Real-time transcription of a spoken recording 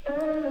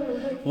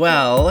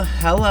Well,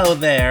 hello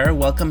there.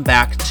 Welcome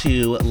back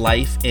to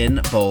Life in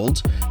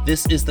Bold.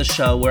 This is the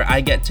show where I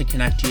get to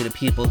connect you to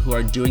people who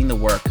are doing the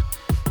work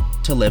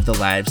to live the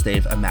lives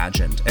they've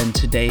imagined. And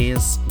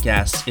today's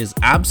guest is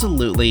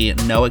absolutely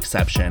no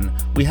exception.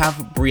 We have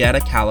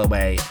Brietta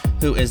Calloway,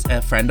 who is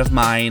a friend of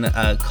mine,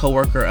 a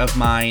coworker of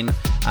mine.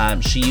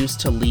 She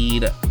used to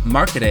lead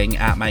marketing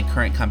at my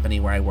current company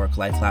where I work,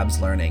 Life Labs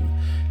Learning.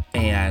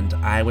 And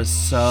I was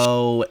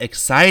so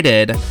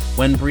excited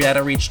when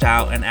Brietta reached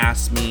out and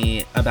asked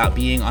me about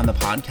being on the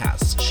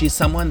podcast. She's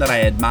someone that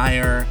I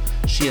admire.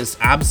 She is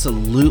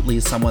absolutely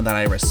someone that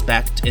I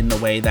respect in the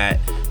way that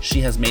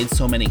she has made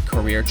so many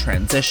career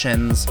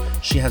transitions.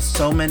 She has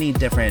so many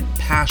different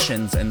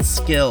passions and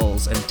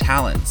skills and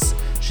talents.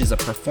 She's a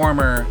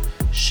performer.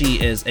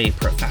 She is a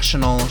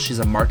professional. She's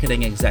a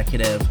marketing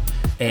executive.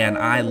 And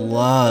I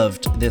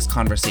loved this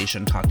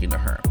conversation talking to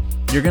her.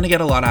 You're going to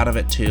get a lot out of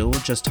it too,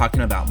 just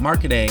talking about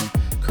marketing,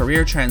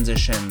 career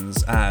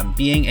transitions,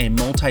 being a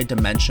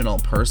multi-dimensional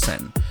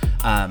person.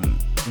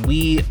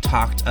 We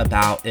talked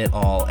about it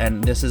all,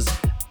 and this is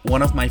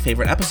one of my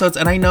favorite episodes.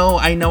 And I know,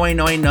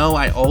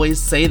 I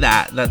always say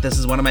that this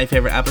is one of my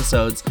favorite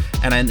episodes.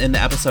 And in the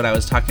episode, I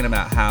was talking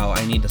about how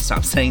I need to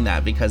stop saying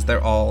that because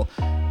they're all,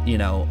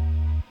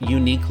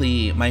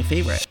 uniquely my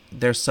favorite.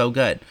 They're so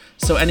good.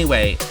 So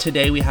anyway,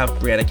 today we have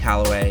Brietta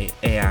Calloway,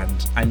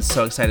 and I'm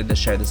so excited to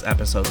share this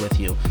episode with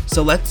you.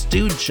 So let's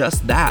do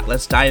just that.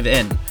 Let's dive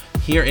in.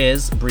 Here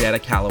is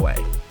Brietta Calloway.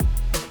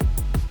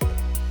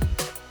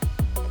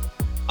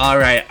 All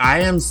right,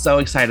 I am so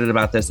excited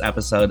about this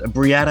episode.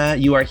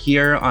 Brietta, you are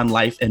here on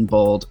Life in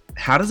Bold.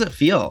 How does it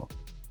feel?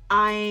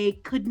 I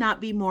could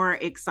not be more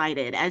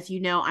excited. As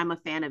you know, I'm a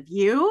fan of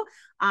you.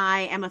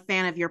 I am a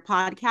fan of your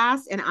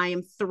podcast, and I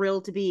am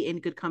thrilled to be in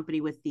good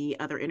company with the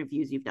other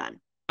interviews you've done.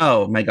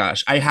 Oh my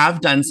gosh, I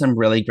have done some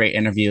really great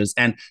interviews.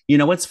 And you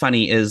know what's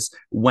funny is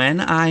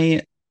when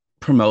I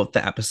promote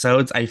the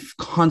episodes,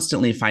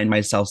 constantly find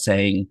myself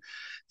saying,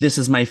 this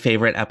is my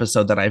favorite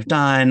episode that I've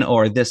done,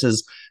 or this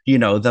is,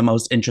 the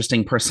most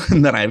interesting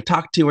person that I've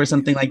talked to, or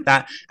something like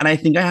that. And I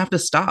think I have to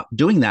stop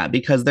doing that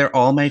because they're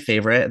all my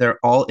favorite. They're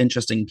all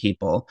interesting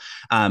people.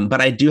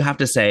 But I do have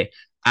to say,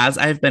 as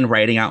I've been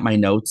writing out my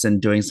notes and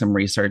doing some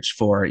research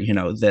for,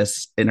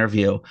 this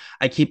interview,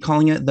 I keep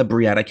calling it the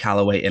Brietta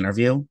Calloway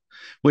interview,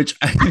 which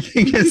I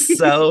think is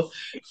so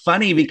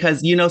funny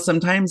because,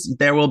 sometimes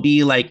there will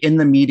be like in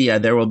the media,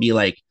 there will be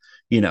like,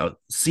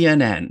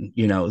 CNN,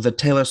 the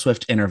Taylor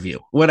Swift interview,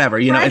 whatever,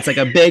 right? It's like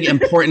a big,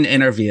 important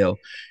interview.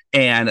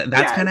 And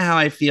that's kind of how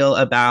I feel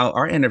about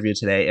our interview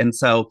today. And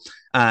so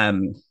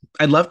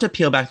I'd love to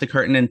peel back the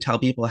curtain and tell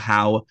people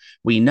how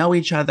we know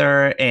each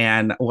other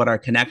and what our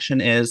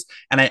connection is.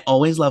 And I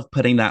always love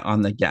putting that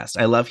on the guest.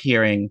 I love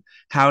hearing,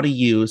 how do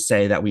you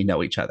say that we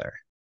know each other?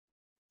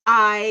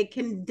 I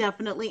can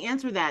definitely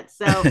answer that.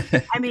 So,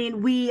 I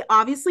mean, we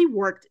obviously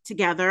worked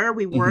together.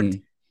 We worked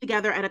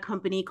together at a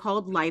company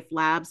called Life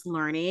Labs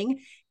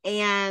Learning.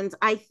 And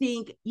I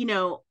think,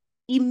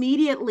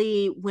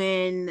 immediately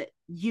when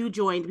you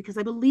joined, because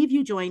I believe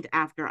you joined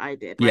after I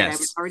did, right? Yes. I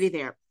was already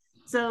there.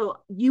 So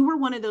you were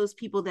one of those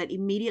people that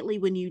immediately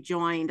when you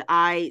joined,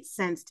 I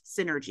sensed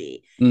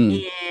synergy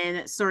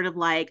in sort of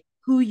like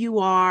who you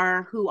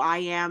are, who I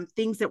am,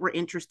 things that we're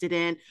interested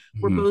in.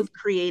 We're both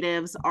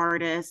creatives,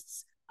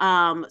 artists,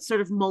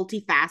 sort of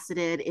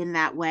multifaceted in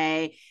that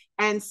way.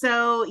 And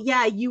so,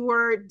 yeah, you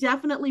were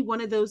definitely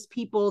one of those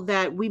people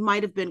that we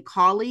might have been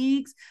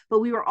colleagues, but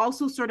we were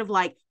also sort of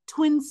like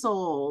twin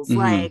souls,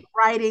 like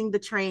riding the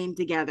train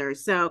together.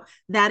 So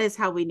that is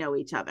how we know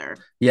each other.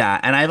 Yeah.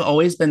 And I've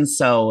always been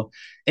so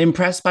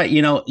impressed by,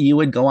 you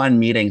would go on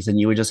meetings and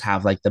you would just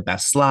have like the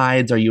best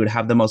slides, or you would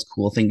have the most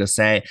cool thing to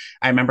say.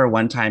 I remember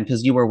one time,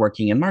 because you were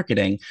working in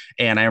marketing,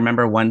 and I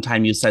remember one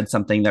time you said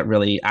something that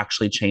really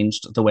actually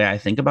changed the way I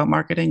think about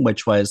marketing,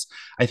 which was,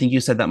 I think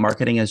you said that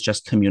marketing is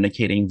just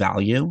communicating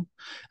value.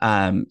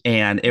 And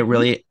it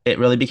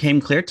really became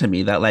clear to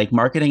me that like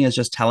marketing is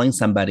just telling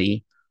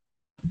somebody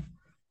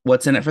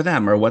what's in it for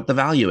them or what the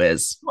value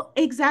is. Well,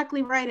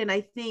 exactly right. And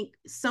I think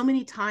so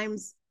many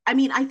times, I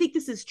mean, I think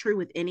this is true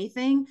with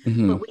anything,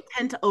 but we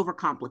tend to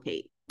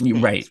overcomplicate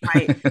things, right?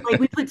 Like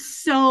we put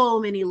so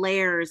many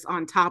layers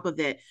on top of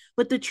it.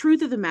 But the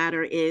truth of the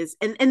matter is,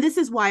 and this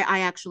is why I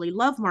actually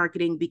love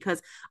marketing,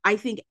 because I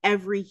think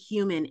every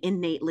human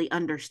innately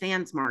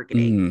understands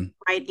marketing,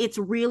 right? It's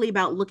really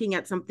about looking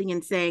at something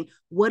and saying,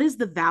 what is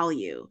the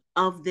value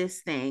of this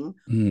thing?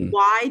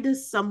 Why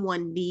does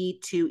someone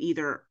need to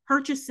either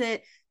purchase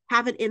it,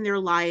 have it in their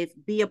life,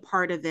 be a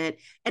part of it?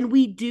 And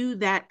we do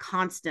that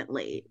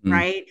constantly,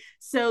 right?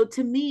 So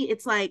to me,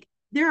 it's like,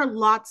 there are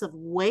lots of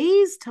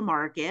ways to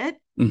market,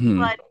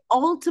 but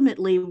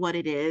ultimately what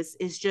it is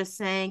just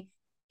saying,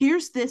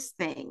 here's this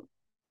thing.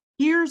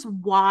 Here's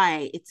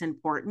why it's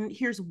important.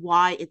 Here's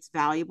why it's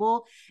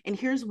valuable. And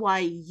here's why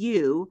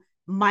you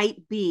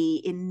might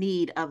be in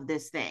need of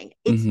this thing.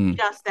 It's Hmm.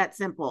 just that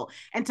simple.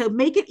 And to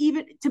make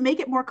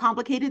it more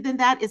complicated than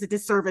that is a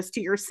disservice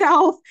to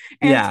yourself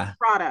and to the Yeah.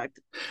 product.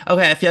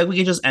 Okay, I feel like we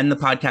can just end the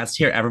podcast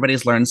here.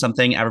 Everybody's learned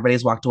something.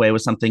 Everybody's walked away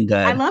with something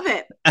I good. love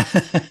it.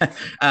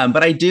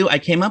 But I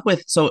came up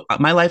with, so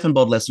my Life in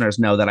Bold listeners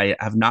know that I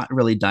have not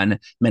really done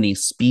many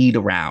speed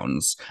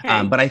rounds.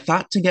 Okay. But I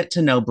thought to get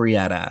to know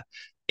Brietta,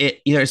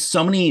 there's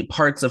so many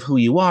parts of who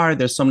you are.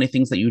 There's so many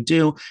things that you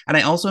do. And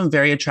I also am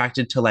very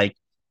attracted to like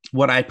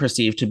what I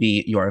perceive to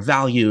be your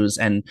values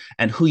and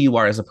who you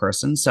are as a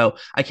person. So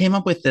I came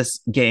up with this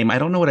game. I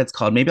don't know what it's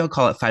called. Maybe I'll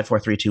call it 5 4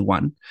 3 2 1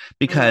 I love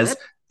because it.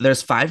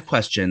 there's 5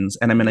 questions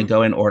and I'm going to Mhm.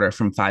 go in order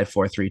from 5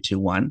 4 3 2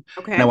 1. And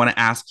I Okay. want to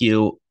ask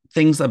you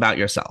things about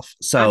yourself.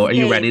 So I'm are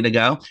you ready game. to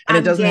go? And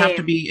I'm game.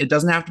 it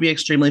doesn't have to be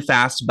extremely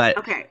fast, but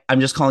Okay. I'm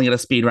just calling it a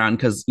speed round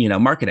because,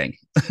 marketing.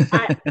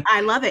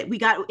 I love it.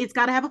 It's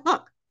got to have a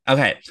hook.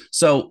 Okay.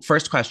 So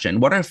first question,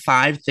 what are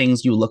 5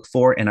 things you look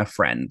for in a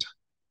friend?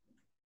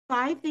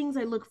 5 things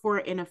I look for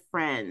in a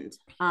friend.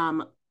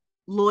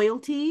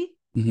 Loyalty,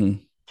 Hmm.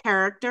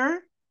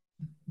 character,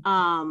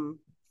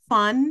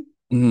 fun,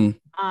 Hmm.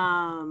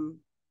 um,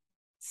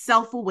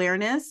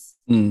 self-awareness,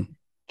 Mm.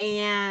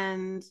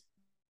 and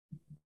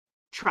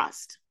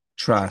trust.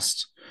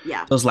 Trust.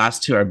 Yeah. Those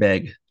last two are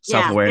big. Yeah,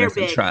 they're Self-awareness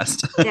and big.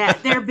 trust. Yeah,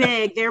 they're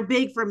big. They're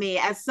big for me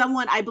as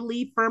someone I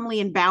believe firmly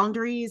in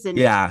boundaries and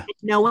Yeah.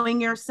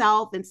 knowing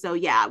yourself. And so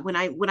yeah, when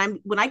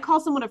I call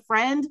someone a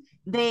friend,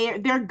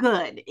 they're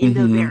good in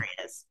those Hmm.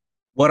 areas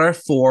What are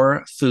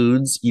 4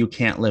 foods you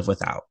can't live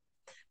without?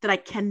 that I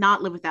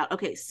cannot live without.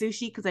 Okay,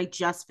 sushi because I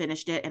just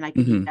finished it and I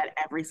could eat Hmm. that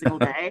every single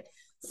day.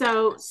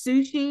 So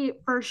sushi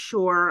for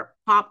sure,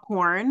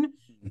 popcorn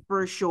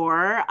for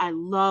sure. I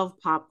love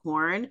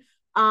popcorn.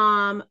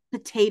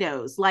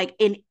 Potatoes like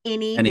in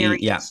any Any, yeah.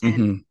 variation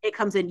Hmm. it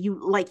comes in, you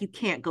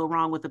can't go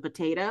wrong with a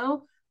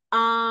potato.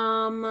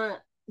 Um,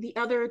 the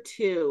other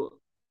two,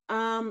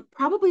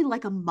 probably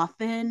like a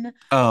muffin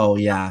Oh, or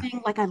yeah.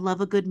 something. Like I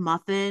love a good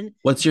muffin,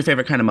 What's your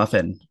favorite kind of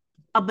muffin?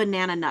 a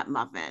banana nut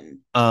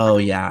muffin. Like Oh,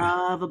 I yeah.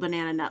 love a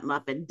banana nut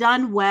muffin.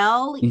 Done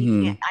well,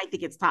 you can't, Hmm. I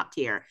think it's top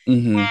tier.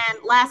 Hmm. And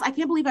last, I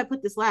can't believe I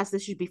put this last.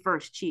 This should be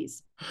first,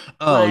 cheese.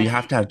 Oh, Like you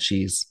have to have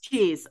cheese.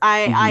 cheese.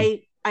 Hmm.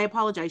 I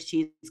apologize,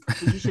 cheese,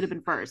 because you should have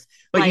been first.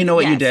 But you Like, know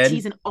what you yes, did?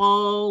 cheese in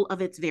all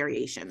of its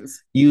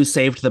variations. You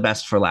saved the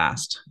best for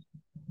last.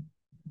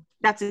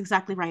 That's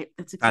exactly right.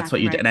 That's That's what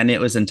exactly you right. did. And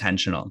it was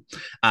intentional.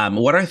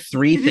 What are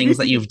 3 things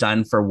that you've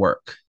done for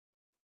work?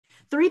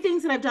 3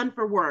 things that I've done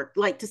for work,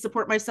 like to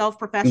support myself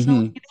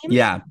professionally. Hmm.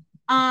 Yeah.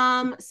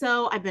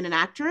 So I've been an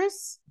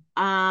actress.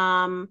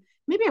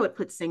 Maybe I would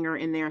put singer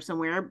in there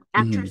somewhere. Hmm.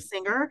 Actress,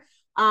 singer.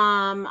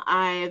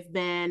 I've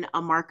been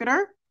a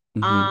marketer.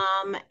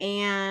 Hmm.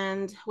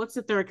 And what's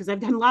the third? Because I've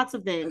done lots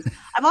of things.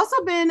 I've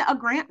also been a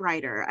grant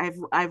writer.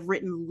 I've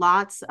written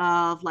lots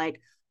of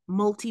like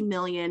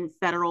multi-million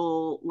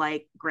federal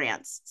like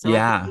grants. So I've done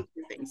Yeah.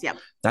 those things. Yep.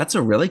 That's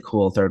a really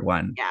cool third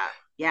one. Yeah.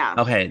 Yeah.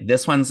 Okay.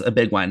 This one's a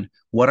big one.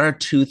 What are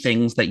 2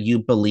 things that you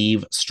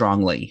believe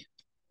strongly?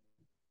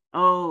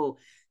 Oh,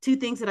 2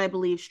 things that I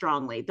believe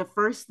strongly. The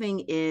first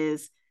thing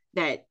is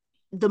that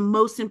the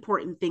most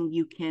important thing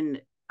you can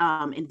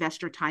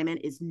invest your time in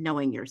is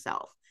knowing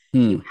yourself.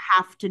 You Hmm.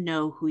 have to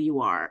know who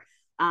you are.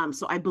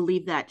 So I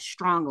believe that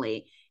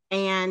strongly.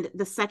 And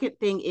the second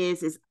thing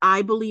is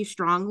I believe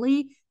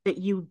strongly that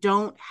you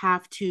don't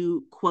have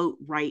to quote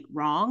right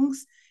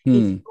wrongs. If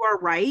Hmm. you are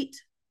right,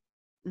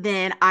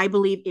 then I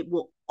believe it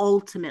will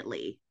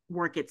ultimately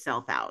work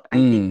itself out. I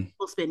think Hmm.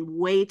 people spend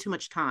way too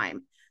much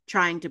time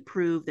trying to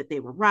prove that they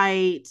were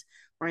right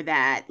or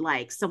that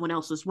like someone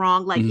else was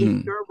wrong. Like if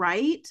Hmm. you're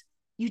right,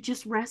 you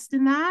just rest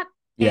in that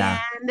Yeah.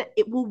 and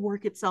it will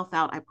work itself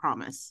out. I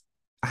promise.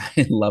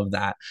 I love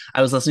that.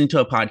 I was listening to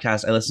a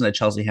podcast. I listened to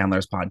Chelsea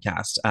Handler's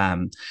podcast,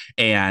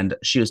 and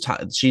she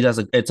does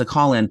it's a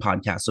call in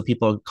podcast, so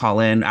people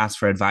call in, ask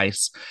for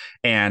advice,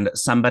 and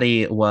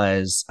somebody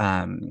was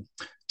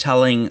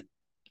telling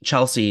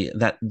Chelsea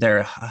that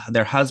their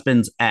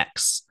husband's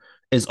ex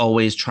is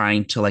always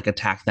trying to like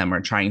attack them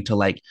or trying to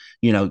like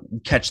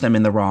catch them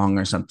in the wrong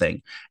or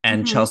something,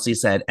 and Mm-hmm. Chelsea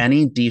said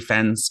any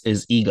defense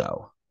is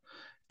ego.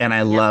 And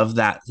I Yep. love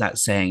that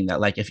saying that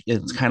like if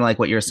it's kind of like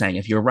what you're saying,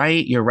 if you're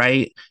right, you're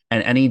right,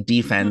 and any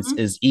defense Mm-hmm.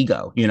 is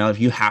ego. If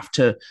you have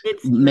to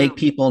It's make true.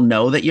 people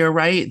know that you're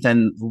right,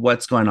 then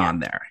what's going Yeah. on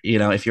there?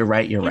 If you're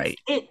right, you're It's right.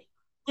 it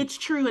it's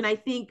true. And I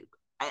think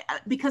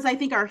because I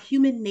think our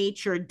human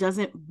nature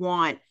doesn't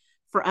want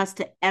for us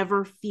to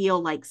ever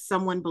feel like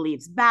someone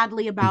believes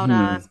badly about Hmm.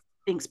 us,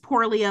 thinks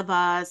poorly of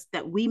us,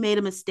 that we made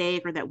a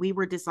mistake or that we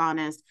were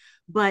dishonest.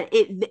 But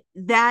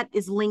that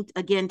is linked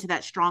again to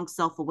that strong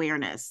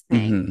self-awareness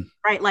thing, Hmm.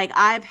 right? Like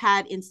I've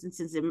had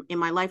instances in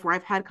my life where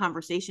I've had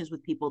conversations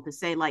with people to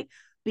say, like,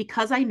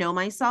 because I know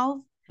myself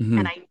and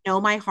Hmm. I know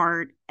my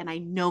heart and I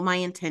know my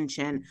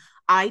intention,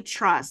 I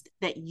trust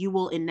that you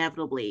will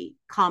inevitably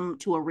come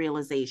to a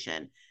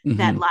realization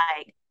that, Hmm.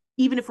 like,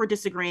 even if we're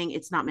disagreeing,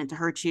 it's not meant to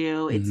hurt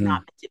you. It's not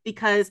Hmm. meant to,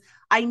 because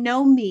I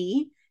know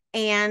me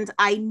and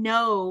I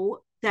know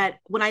that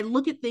when I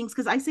look at things,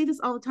 because I say this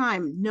all the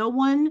time, no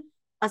one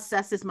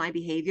assesses my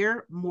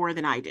behavior more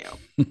than I do.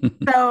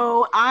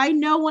 So I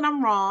know when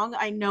I'm wrong,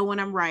 I know when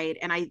I'm right,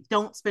 and I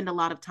don't spend a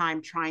lot of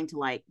time trying to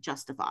like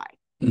justify.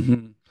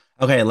 Mhm.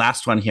 Okay,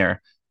 last one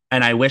here.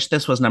 And I wish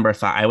this was number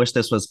five. I wish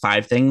this was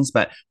five things,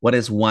 but what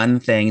is one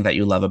thing that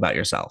you love about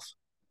yourself?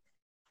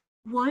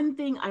 One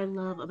thing I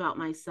love about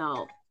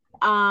myself,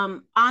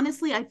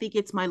 honestly, I think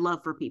it's my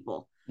love for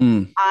people.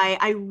 Mm,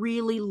 I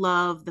really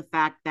love the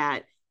fact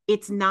that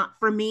it's not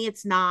for me,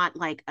 it's not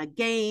like a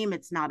game,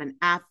 it's not an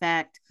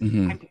affect.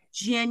 hmm I'm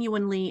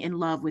genuinely in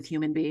love with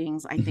human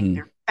beings. I think hmm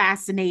they're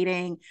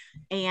fascinating.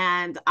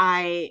 And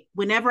I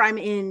whenever I'm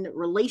in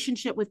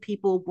relationship with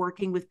people,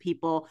 working with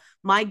people,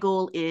 my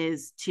goal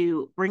is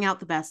to bring out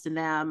the best in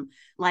them,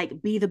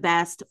 like be the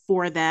best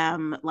for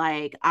them.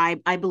 Like I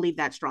believe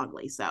that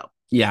strongly. So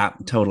Yeah,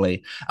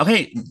 totally.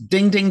 Okay,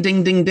 ding, ding,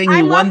 ding, ding, ding.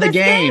 I You love won the this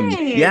game. game.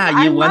 Yeah,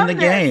 I you won the love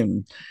this.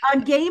 game. A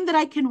game that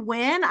I can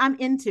win, I'm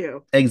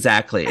into.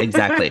 Exactly,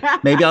 exactly.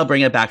 Maybe I'll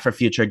bring it back for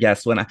future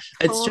guests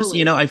it's just,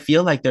 Totally. I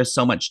feel like there's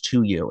so much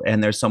to you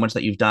and there's so much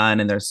that you've done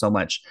and there's so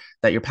much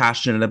that you're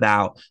passionate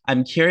about.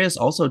 I'm curious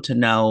also to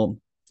know,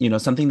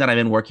 something that I've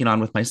been working on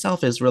with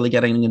myself is really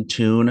getting in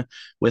tune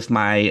with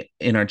my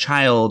inner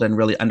child and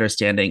really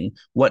understanding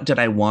what did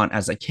I want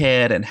as a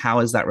kid and how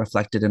is that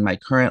reflected in my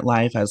current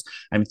life as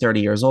I'm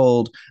 30 years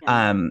old.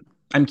 Yeah.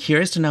 I'm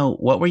curious to know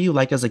what were you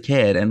like as a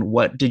kid and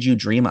what did you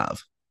dream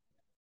of?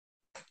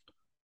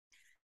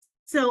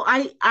 So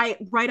I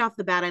right off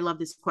the bat, I love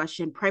this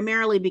question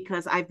primarily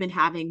because I've been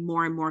having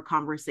more and more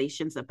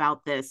conversations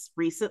about this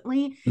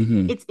recently.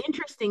 Hmm It's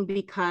interesting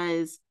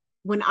because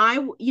when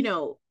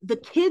the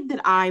kid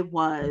that I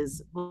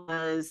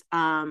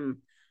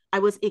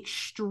was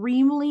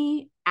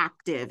extremely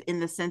active in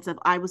the sense of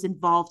I was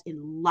involved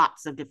in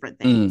lots of different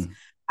things. Mm,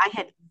 I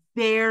had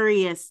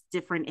various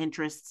different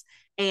interests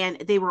and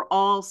they were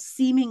all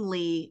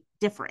seemingly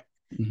different,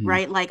 hmm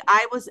right? Like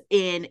I was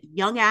in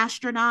Young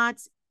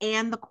Astronauts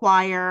and the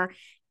choir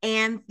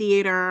and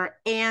theater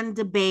and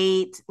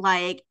debate,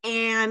 like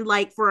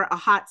for a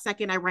hot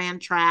second I ran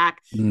track.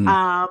 mm,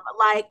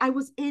 Like I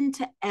was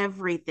into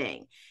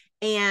everything.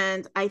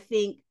 And I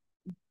think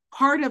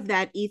part of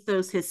that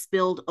ethos has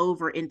spilled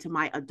over into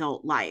my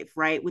adult life,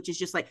 right? Which is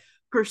just like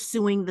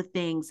pursuing the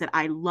things that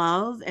I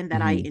love and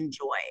that I hmm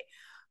enjoy.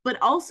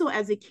 But also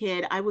as a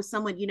kid, I was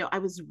someone, I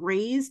was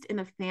raised in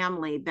a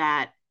family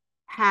that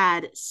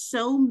had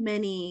so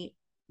many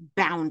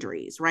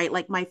boundaries, right?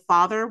 Like my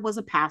father was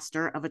a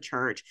pastor of a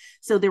church.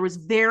 So there was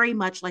very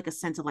much like a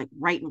sense of like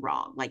right and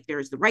wrong. Like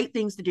there's the right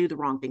things to do, the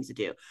wrong things to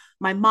do.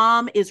 My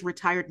mom is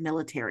retired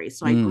military.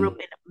 So I grew mm, up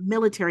in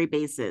military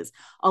bases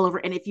all over.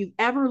 And if you've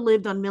ever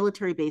lived on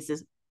military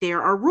bases,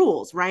 there are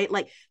rules, right?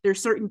 Like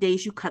there's certain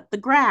days you cut the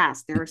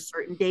grass. There are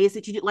certain days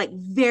that you do like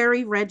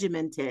very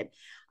regimented.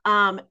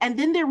 And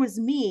then there was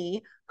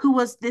me who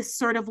was this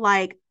sort of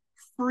like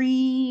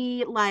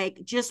free,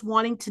 like just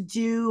wanting to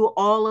do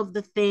all of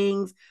the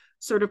things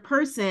sort of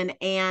person.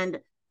 And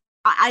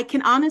I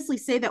can honestly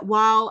say that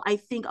while I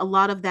think a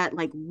lot of that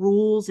like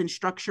rules and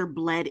structure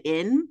bled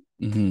in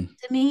hmm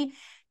to me,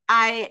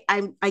 I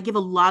give a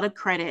lot of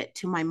credit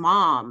to my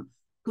mom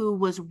who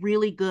was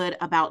really good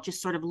about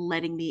just sort of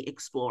letting me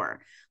explore.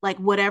 Like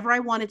whatever I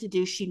wanted to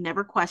do, she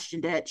never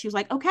questioned it. She was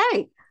like,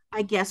 "Okay,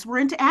 I guess we're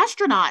into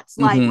astronauts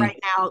like hmm right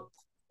now."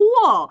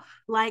 Cool.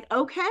 Like,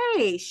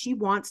 okay, she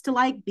wants to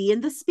like be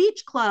in the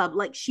speech club.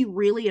 Like she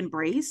really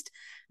embraced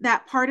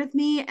that part of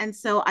me. And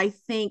so I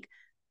think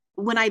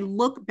when I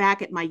look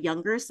back at my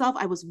younger self,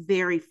 I was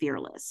very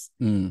fearless,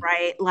 mm,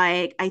 right?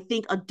 Like, I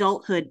think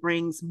adulthood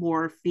brings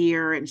more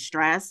fear and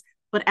stress.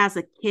 But as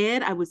a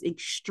kid, I was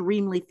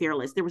extremely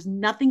fearless. There was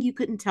nothing you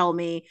couldn't tell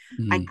me,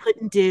 I mm.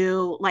 couldn't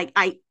do. Like,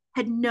 I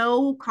had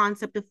no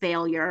concept of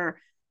failure.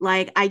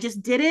 Like, I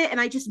just did it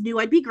and I just knew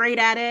I'd be great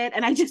at it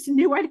and I just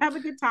knew I'd have a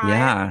good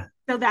time. Yeah.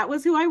 So that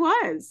was who I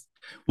was.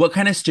 What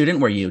kind of student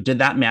were you? Did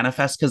that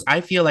manifest? Because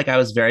I feel like I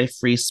was very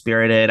free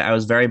spirited. I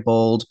was very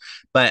bold,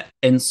 but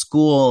in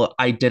school,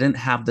 I didn't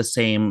have the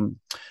same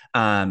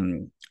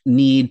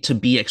need to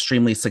be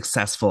extremely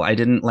successful. I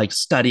didn't like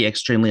study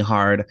extremely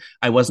hard.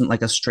 I wasn't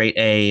like a straight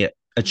A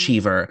Mm.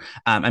 achiever.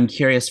 I'm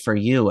curious for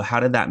you, how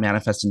did that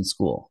manifest in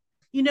school?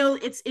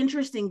 It's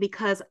interesting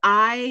because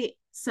I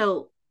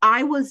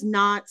was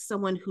not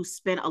someone who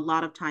spent a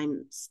lot of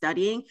time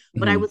studying,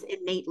 but I Mhm. was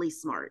innately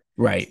smart.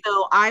 Right.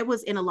 So I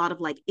was in a lot of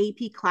like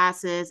AP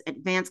classes,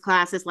 advanced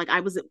classes. Like I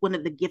was one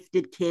of the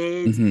gifted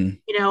kids. hmm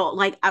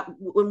Like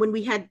when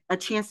we had a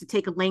chance to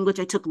take a language,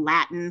 I took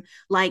Latin,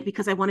 like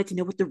because I wanted to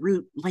know what the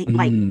root like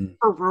hmm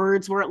for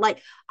words were.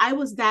 Like I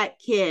was that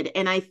kid,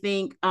 and I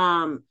think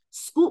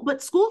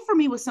school for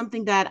me was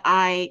something that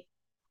I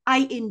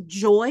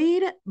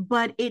enjoyed,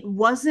 but it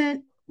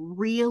wasn't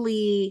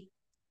really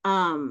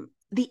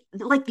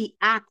the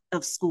act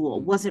of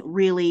school wasn't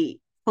really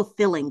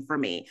fulfilling for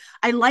me.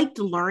 I liked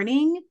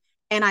learning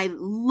and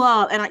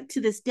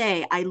to this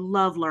day I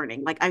love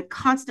learning. Like I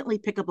constantly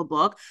pick up a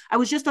book. I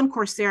was just on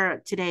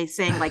Coursera today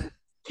saying like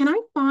can I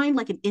find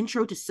like an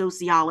intro to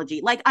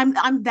sociology? Like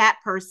I'm that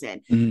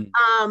person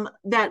Mhm.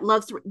 that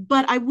loves to,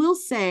 but I will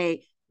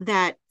say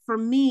that for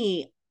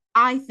me,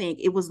 I think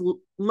it was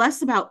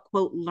less about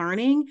quote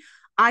learning.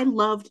 I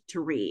loved to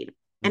read.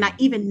 And I Mm.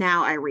 even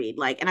now I read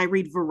like and I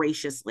read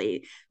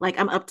voraciously. Like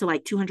I'm up to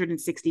like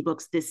 260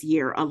 books this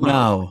year alone.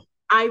 No.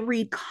 I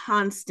read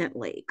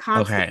constantly, Okay.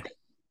 constantly.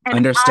 And I,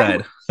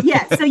 Understood.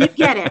 yeah, so you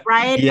get it,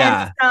 right? And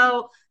Yeah.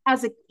 so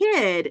as a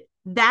kid,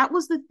 that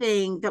was the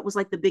thing that was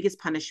like the biggest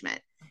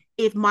punishment.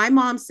 If my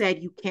mom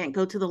said you can't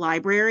go to the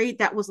library,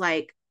 that was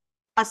like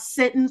a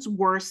sentence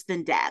worse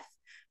than death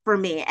for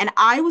me. And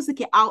I was a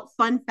kid. Out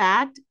fun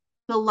fact: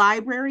 the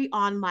library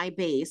on my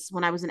base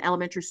when I was in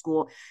elementary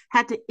school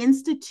had to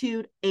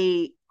institute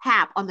a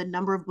cap on the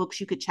number of books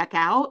you could check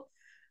out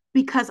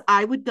because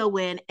I would go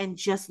in and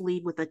just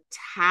leave with a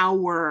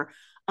tower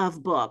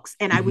of books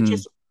and I would Hmm.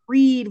 just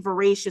read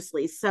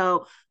voraciously.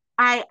 So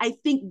I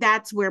think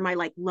that's where my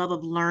like love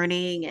of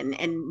learning and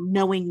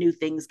knowing new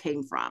things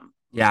came from.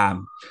 Yeah,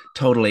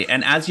 totally.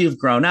 And as you've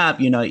grown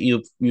up, you know,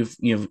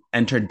 you've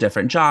entered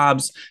different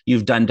jobs,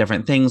 you've done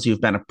different things,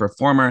 you've been a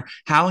performer.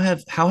 How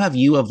have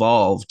you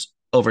evolved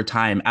over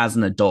time as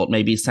an adult,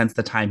 maybe since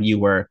the time you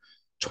were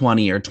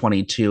 20 or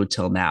 22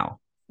 till now?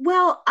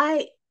 Well,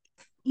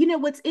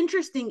 what's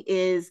interesting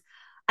is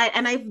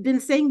and I've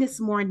been saying this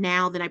more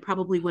now than I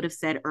probably would have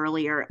said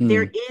earlier. Hmm.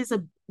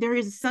 There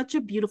is such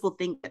a beautiful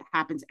thing that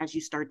happens as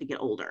you start to get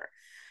older,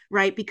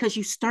 right? Because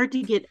you start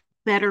to get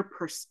better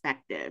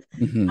perspective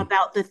Hmm.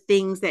 about the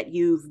things that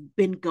you've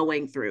been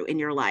going through in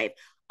your life.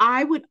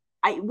 I would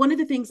I one of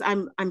the things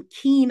I'm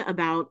keen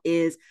about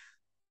is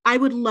I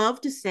would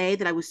love to say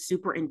that I was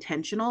super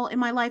intentional in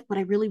my life, but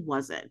I really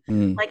wasn't.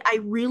 Hmm. Like, I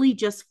really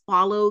just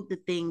followed the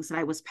things that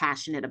I was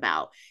passionate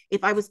about.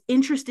 If I was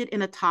interested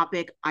in a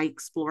topic, I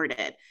explored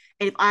it.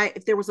 And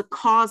if there was a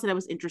cause that I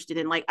was interested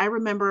in, like I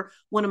remember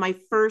one of my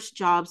first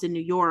jobs in New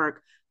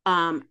York.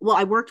 Well,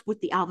 I worked with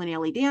the Alvin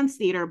Ailey Dance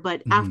Theater,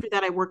 but Hmm. after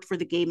that, I worked for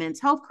the Gay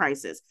Men's Health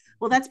Crisis.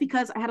 Well, that's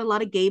because I had a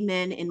lot of gay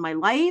men in my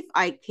life.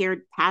 I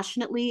cared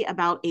passionately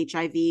about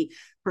HIV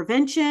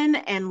prevention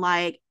and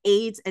like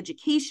AIDS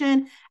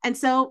education. And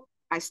so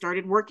I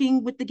started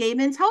working with the Gay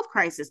Men's Health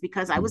Crisis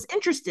because I was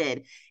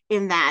interested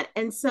in that.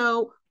 And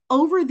so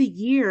over the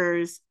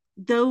years,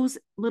 those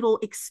little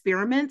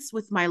experiments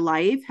with my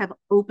life have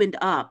opened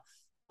up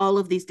all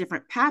of these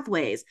different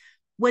pathways.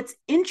 What's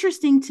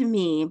interesting to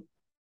me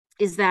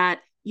is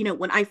that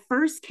when I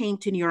first came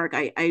to New York,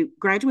 I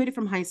graduated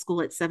from high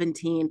school at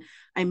 17.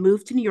 I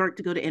moved to New York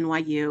to go to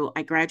NYU.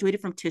 I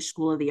graduated from Tisch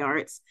School of the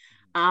Arts.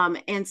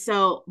 And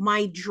so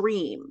my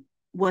dream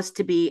was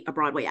to be a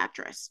Broadway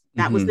actress.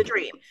 That was Hmm. the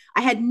dream.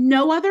 I had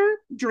no other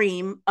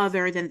dream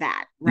other than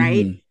that,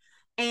 right? Hmm.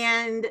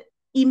 And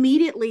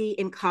immediately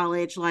in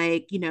college,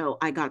 like,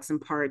 I got some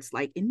parts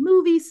like in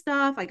movie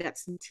stuff, I got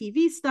some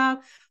TV stuff,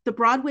 the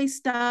Broadway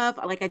stuff,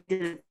 like I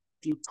did a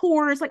few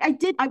tours, like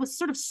I was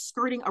sort of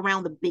skirting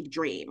around the big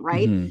dream,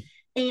 right? Hmm.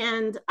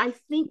 And I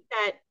think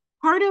that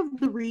part of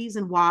the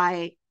reason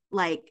why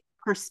like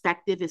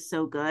perspective is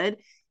so good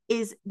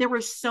is there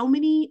were so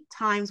many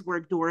times where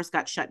doors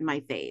got shut in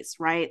my face,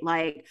 right?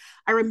 Like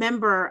I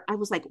remember I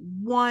was like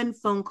one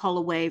phone call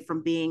away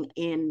from being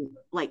in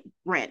like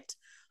Rent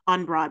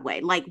on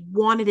Broadway, like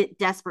wanted it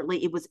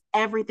desperately. It was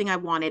everything I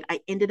wanted. I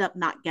ended up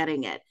not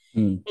getting it.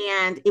 Hmm.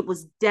 And it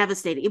was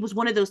devastating. It was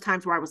one of those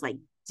times where I was like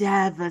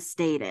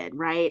devastated,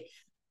 right?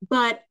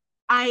 But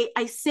I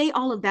say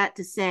all of that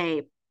to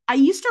say I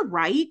used to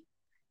write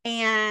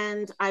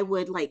and I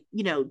would like,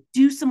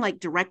 do some like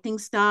directing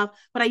stuff,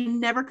 but I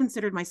never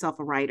considered myself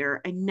a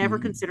writer. I never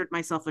Hmm. considered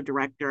myself a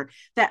director,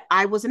 that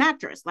I was an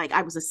actress. Like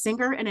I was a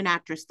singer and an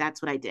actress.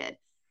 That's what I did.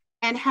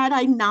 And had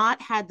I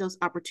not had those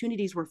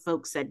opportunities where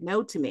folks said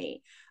no to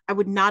me, I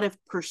would not have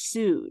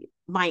pursued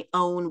my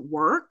own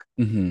work.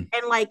 Hmm.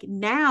 And like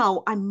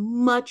now,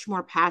 I'm much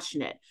more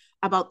passionate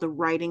about the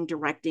writing,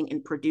 directing,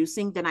 and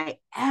producing than I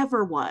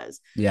ever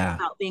was Yeah.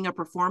 about being a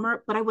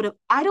performer. But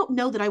I don't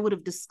know that I would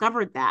have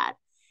discovered that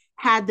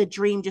had the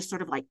dream just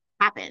sort of like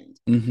happened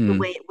the Hmm.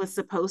 way it was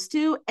supposed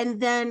to. And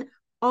then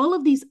all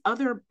of these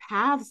other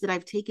paths that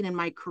I've taken in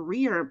my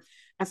career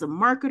as a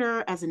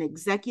marketer, as an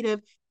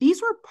executive,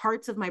 these were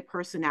parts of my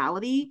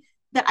personality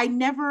that I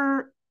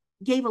never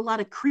gave a lot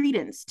of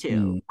credence to,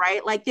 Hmm.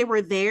 right? Like they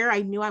were there.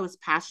 I knew I was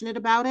passionate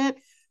about it,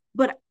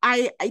 but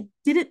I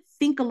didn't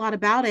think a lot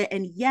about it.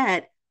 And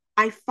yet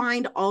I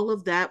find all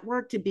of that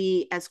work to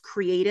be as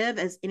creative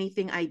as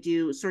anything I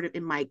do, sort of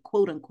in my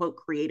quote unquote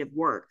creative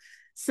work.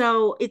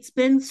 So it's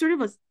been sort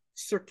of a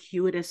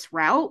circuitous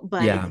route,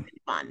 but it's Yeah. been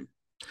fun.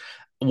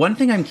 One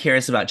thing I'm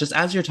curious about, just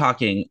as you're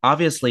talking,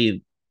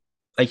 obviously,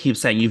 I keep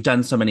saying you've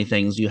done so many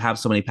things, you have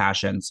so many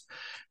passions.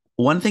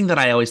 One thing that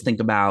I always think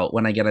about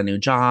when I get a new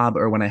job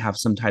or when I have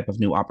some type of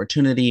new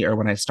opportunity or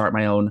when I start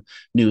my own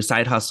new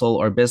side hustle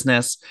or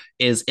business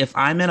is if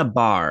I'm in a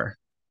bar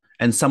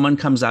and someone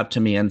comes up to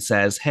me and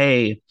says,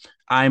 "Hey,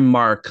 I'm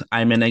Mark.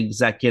 I'm an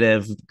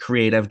executive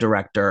creative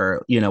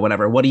director,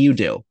 whatever. What do you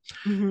do?"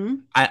 Mm-hmm.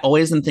 I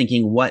always am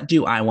thinking, what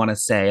do I want to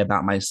say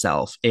about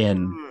myself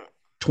in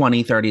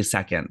 20, 30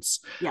 seconds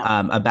Yep.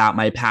 about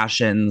my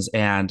passions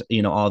and,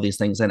 all these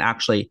things. And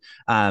actually,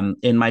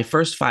 in my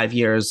first 5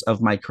 years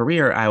of my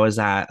career, I was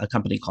at a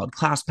company called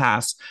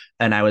ClassPass,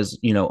 and I was,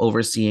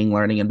 overseeing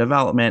learning and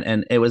development.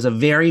 And it was a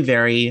very,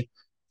 very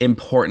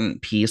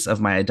important piece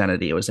of my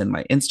identity. It was in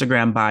my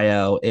Instagram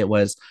bio. It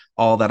was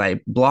all that I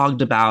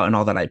blogged about and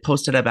all that I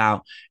posted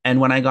about. And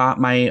when I got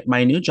my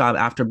new job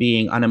after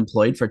being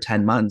unemployed for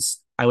 10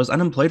 months, I was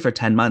unemployed for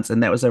 10 months.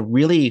 And that was a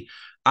really,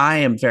 I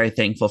am very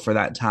thankful for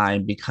that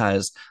time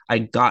because I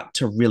got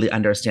to really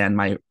understand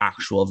my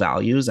actual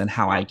values and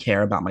how I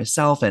care about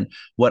myself and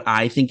what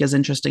I think is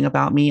interesting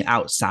about me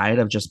outside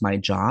of just my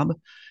job.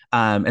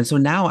 And so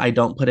now I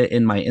don't put it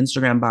in my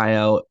Instagram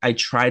bio. I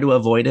try to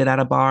avoid it at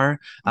a bar.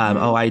 Oh,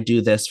 Mm-hmm. I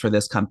do this for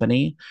this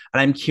company.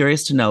 And I'm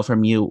curious to know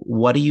from you,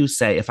 what do you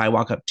say if I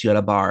walk up to you at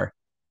a bar?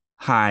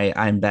 Hi,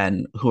 I'm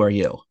Ben. Who are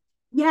you?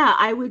 Yeah,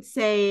 I would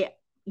say,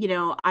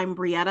 I'm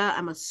Brietta.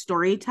 I'm a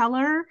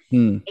storyteller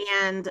Hmm.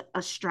 and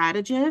a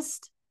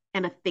strategist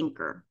and a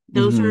thinker.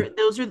 Those Mm-hmm. are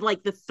those are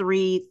like the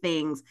three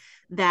things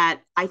that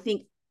I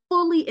think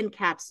fully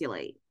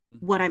encapsulate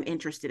what I'm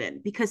interested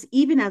in. Because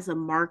even as a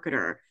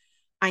marketer,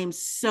 I am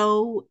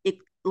so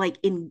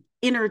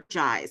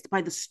energized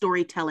by the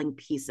storytelling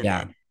piece of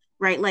Yeah. it.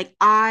 Right.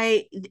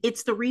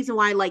 It's the reason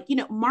why,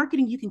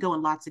 marketing, you can go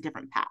in lots of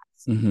different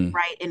paths, Mm-hmm.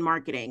 right? In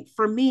marketing.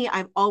 For me,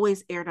 I've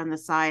always erred on the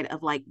side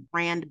of like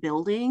brand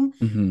building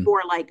Mm-hmm.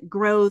 or like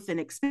growth and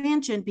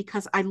expansion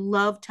because I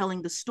love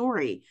telling the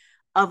story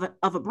of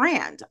a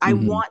brand. I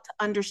Mm-hmm. want to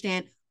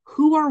understand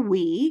who are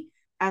we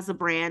as a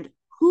brand,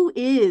 who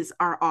is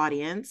our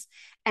audience,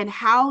 and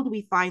how do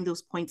we find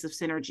those points of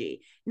synergy.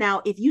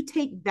 Now, if you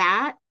take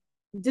that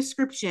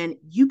description,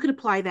 you could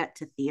apply that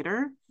to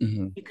theater.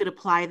 Mm-hmm. You could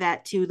apply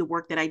that to the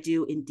work that I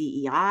do in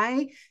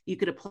DEI. You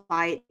could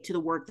apply it to the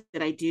work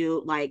that I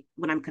do, like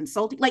when I'm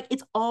consulting. Like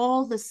it's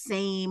all the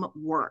same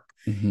work.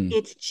 Mm-hmm.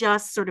 It's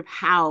just sort of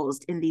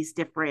housed in these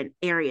different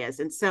areas.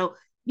 And so,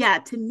 yeah,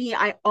 to me,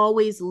 I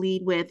always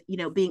lead with,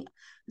 being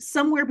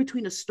somewhere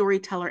between a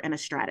storyteller and a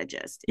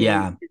strategist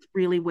Yeah. is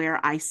really where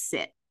I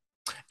sit.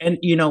 And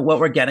what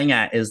we're getting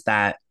at is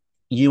that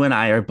you and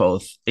I are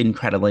both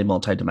incredibly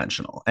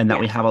multidimensional and that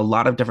we Yeah. have a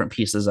lot of different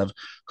pieces of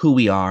who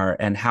we are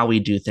and how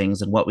we do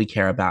things and what we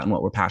care about and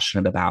what we're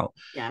passionate about.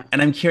 Yeah.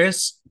 And I'm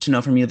curious to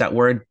know from you that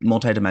word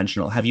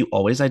multidimensional. Have you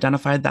always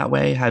identified that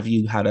way? Have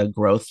you had a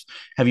growth?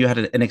 Have you had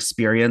an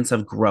experience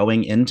of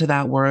growing into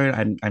that word?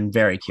 I'm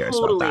very curious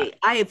about that. Totally.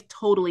 I have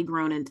totally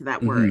grown into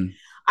that word. Mm-hmm.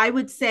 I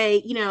would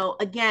say,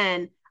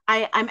 again,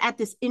 I'm at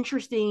this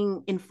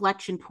interesting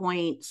inflection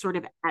point, sort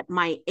of at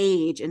my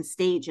age and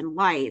stage in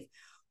life,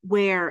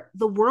 where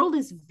the world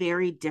is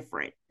very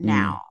different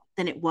now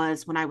than it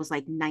was when I was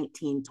like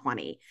 19,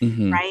 20,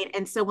 Mm-hmm. right?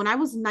 And so when I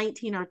was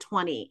 19 or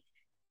 20,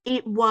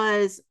 it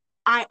was,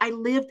 I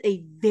lived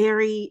a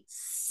very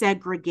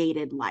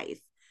segregated life.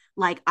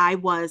 Like I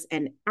was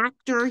an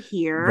actor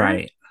here,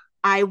 Right.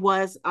 I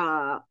was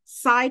a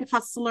side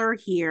hustler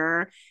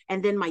here,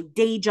 and then my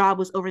day job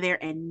was over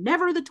there, and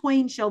never the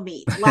twain shall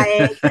meet.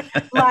 Like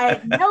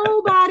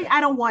nobody, I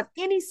don't want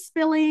any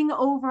spilling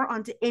over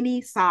onto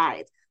any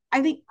sides.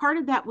 I think part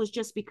of that was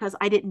just because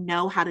I didn't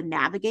know how to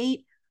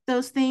navigate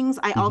those things.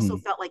 I also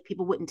Mm-hmm. felt like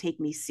people wouldn't take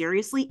me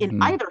seriously in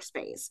Mm-hmm. either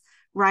space,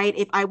 right?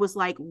 If I was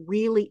like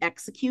really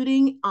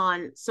executing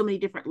on so many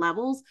different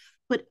levels.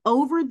 But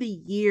over the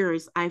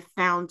years, I've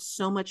found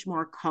so much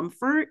more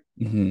comfort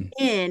Mm-hmm.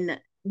 in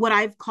what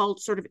I've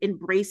called sort of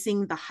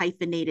embracing the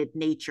hyphenated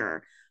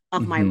nature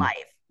of my Mm-hmm.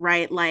 life,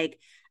 right? Like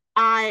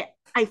I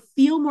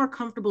feel more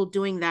comfortable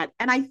doing that.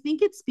 And I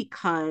think it's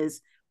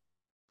because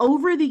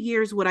over the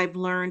years, what I've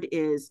learned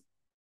is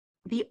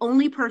the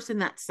only person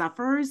that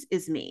suffers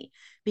is me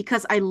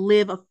because I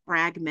live a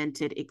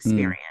fragmented Mm-hmm.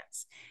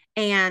 experience.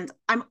 And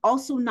I'm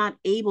also not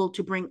able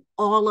to bring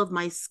all of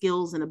my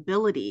skills and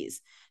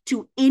abilities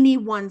to any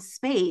one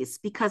space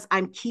because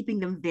I'm keeping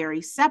them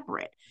very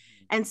separate.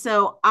 And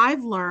so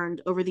I've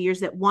learned over the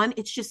years that one,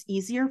 it's just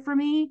easier for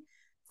me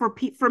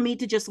for me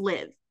to just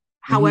live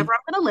Mm-hmm. however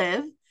I'm going to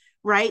live,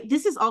 right?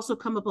 This has also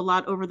come up a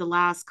lot over the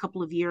last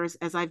couple of years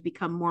as I've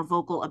become more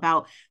vocal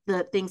about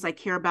the things I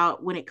care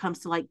about when it comes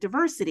to like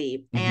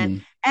diversity and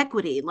Mm-hmm.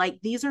 equity. Like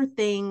these are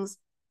things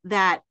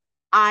that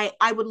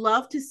I would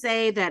love to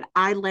say that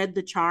I led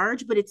the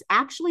charge, but it's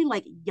actually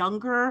like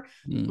younger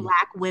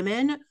Black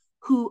women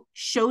who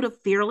showed a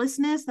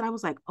fearlessness that I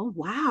was like, oh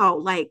wow,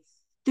 like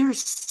they're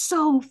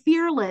so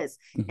fearless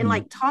and Mm-hmm.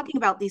 like talking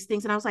about these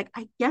things. And I was like,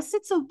 I guess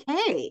it's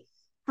okay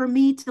for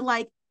me to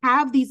like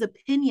have these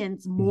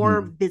opinions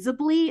more Mm-hmm.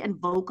 visibly and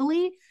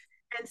vocally.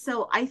 And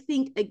so I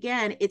think,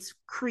 again, it's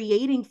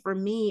creating for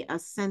me a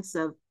sense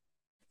of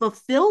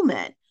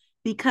fulfillment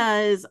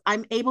because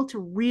I'm able to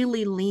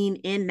really lean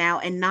in now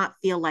and not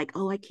feel like,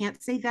 oh, I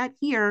can't say that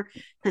here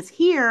because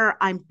here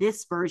I'm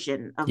this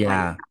version of myself.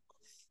 Yeah.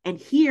 And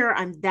here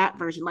I'm that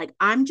version. Like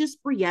I'm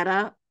just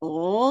Brietta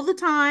all the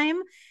time.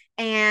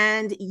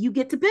 And you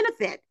get to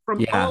benefit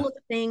from Yeah. all of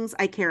the things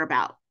I care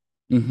about.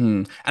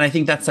 And I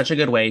think that's such a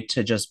good way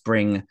to just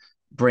bring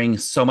bring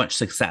so much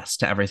success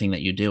to everything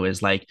that you do.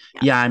 Is like,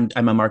 Yeah. yeah,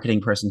 I'm a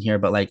marketing person here,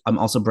 but like I'm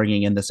also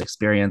bringing in this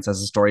experience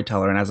as a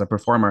storyteller and as a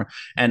performer,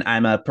 and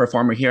I'm a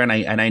performer here, and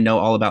I know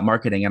all about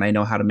marketing, and I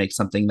know how to make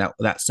something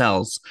that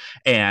sells.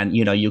 And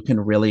you can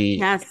really,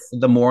 Yes.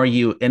 the more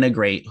you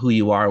integrate who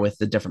you are with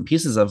the different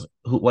pieces of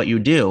what you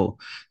do,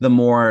 the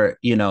more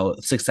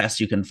success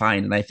you can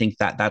find. And I think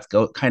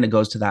kind of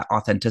goes to that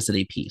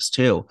authenticity piece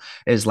too,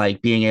 is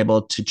like being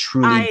able to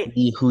truly I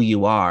be who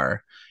you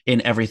are in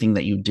everything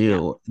that you yeah,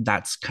 do.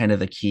 That's kind of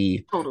the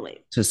key totally.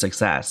 to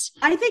success.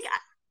 I think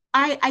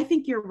I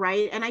think you're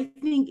right. And I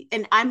think,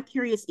 and I'm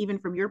curious even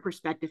from your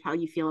perspective how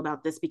you feel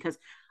about this, because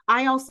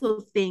I also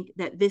think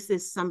that this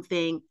is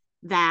something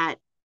that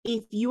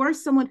if you are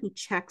someone who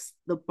checks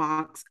the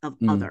box of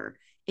Mm. other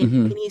in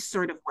Hmm. any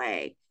sort of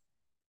way,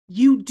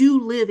 you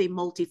do live a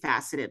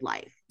multifaceted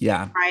life,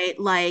 Yeah. right?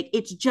 Like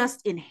it's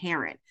just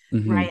inherent,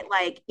 Hmm. right?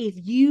 Like if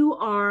you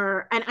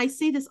are, and I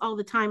say this all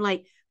the time,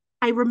 like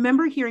I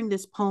remember hearing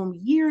this poem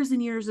years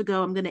and years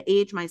ago. I'm going to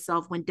age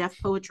myself when Def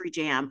Poetry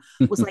Jam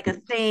was like a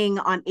thing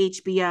on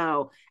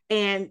HBO.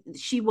 And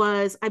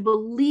I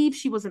believe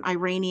she was an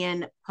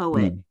Iranian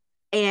poet. Mm.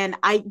 And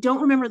I don't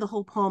remember the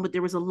whole poem, but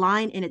there was a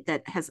line in it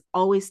that has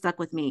always stuck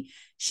with me.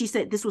 She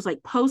said, this was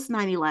like post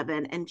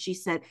 9/11. And she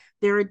said,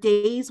 there are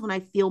days when I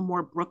feel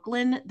more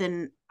Brooklyn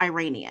than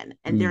Iranian.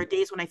 And there Mm. are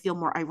days when I feel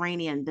more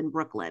Iranian than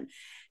Brooklyn.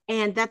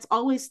 And that's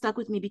always stuck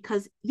with me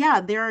because,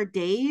 yeah, there are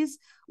days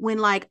when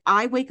like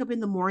I wake up in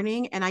the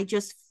morning and I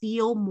just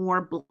feel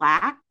more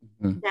black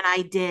Hmm. than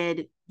I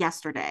did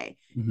yesterday.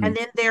 Hmm. And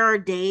then there are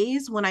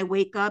days when I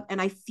wake up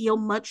and I feel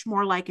much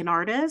more like an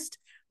artist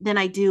than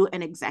I do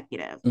an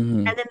executive.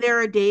 Hmm. And then there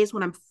are days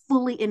when I'm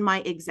fully in my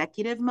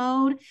executive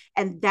mode,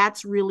 and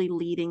that's really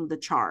leading the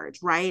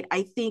charge, right?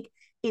 I think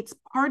it's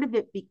part of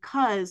it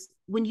because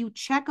when you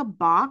check a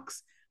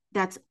box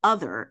that's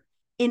other,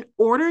 in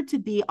order to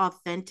be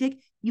authentic,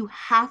 you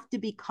have to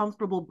be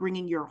comfortable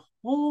bringing your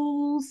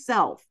whole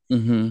self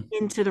Hmm.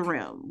 into the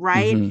room,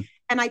 right? Hmm.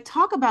 And I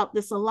talk about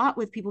this a lot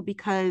with people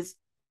because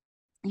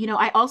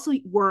I also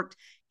worked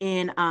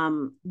in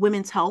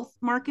women's health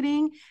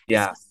marketing,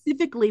 Yeah.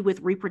 specifically with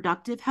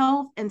reproductive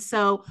health. And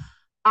so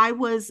I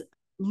was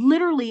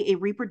literally a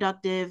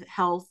reproductive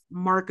health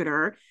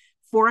marketer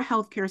for a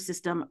healthcare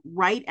system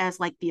right as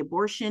like the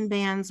abortion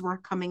bans were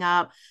coming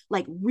up,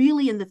 like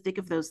really in the thick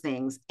of those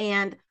things.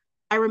 And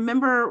I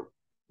remember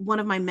one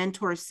of my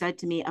mentors said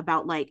to me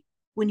about like,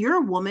 when you're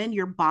a woman,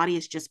 your body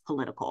is just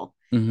political.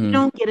 You Hmm.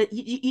 don't get it.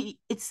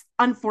 It's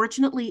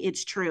unfortunately,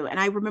 it's true. And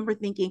I remember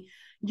thinking,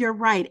 you're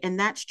right. And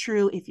that's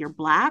true if you're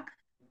Black.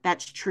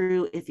 That's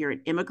true if you're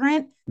an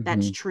immigrant.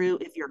 That's Hmm. true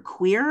if you're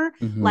queer.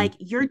 Hmm. Like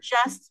your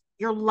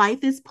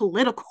life is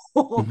political.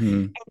 Hmm.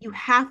 And you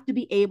have to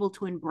be able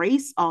to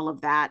embrace all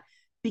of that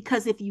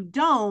because if you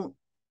don't,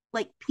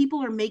 like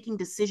people are making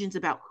decisions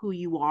about who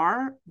you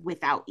are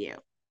without you.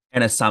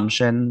 And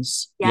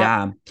assumptions. Yep.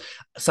 Yeah.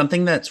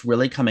 Something that's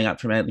really coming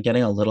up from it,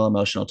 getting a little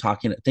emotional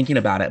thinking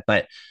about it,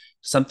 but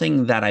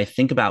something that I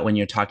think about when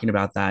you're talking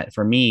about that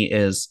for me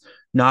is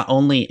not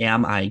only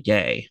am I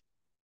gay,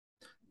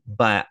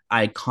 but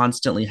I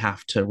constantly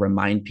have to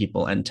remind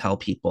people and tell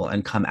people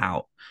and come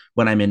out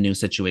when I'm in new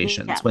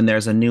situations, Yeah. when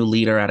there's a new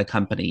leader at a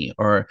company,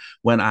 or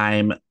when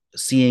I'm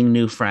seeing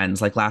new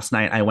friends. Like last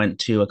night, I went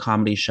to a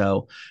comedy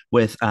show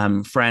with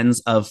friends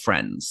of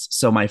friends.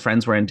 So my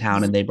friends were in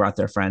town and they brought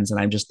their friends. And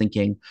I'm just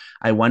thinking,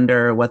 I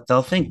wonder what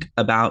they'll think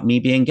about me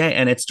being gay.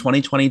 And it's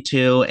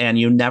 2022 and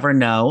you never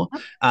know.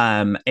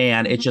 And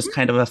it's just Mm-hmm.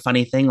 kind of a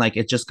funny thing. Like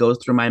it just goes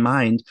through my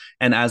mind.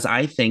 And as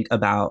I think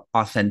about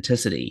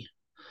authenticity,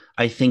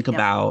 I think Yep.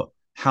 about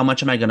how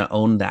much am I going to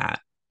own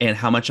that? And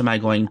how much am I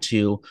going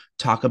to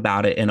talk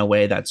about it in a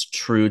way that's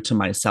true to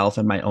myself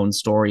and my own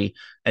story?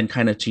 And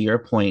kind of to your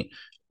point,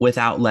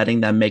 without letting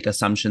them make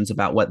assumptions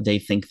about what they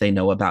think they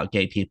know about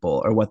gay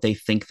people or what they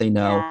think they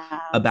know Yeah.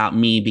 about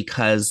me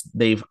because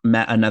they've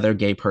met another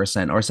gay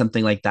person or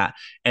something like that.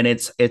 And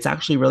it's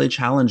actually really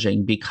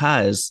challenging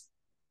because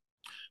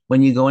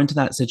when you go into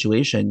that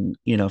situation,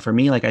 for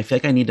me, like I feel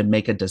like I need to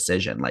make a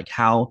decision, like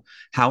how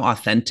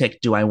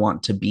authentic do I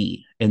want to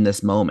be in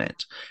this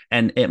moment?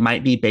 And it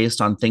might be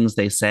based on things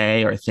they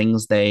say or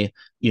things they,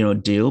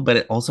 do, but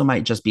it also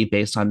might just be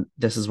based on,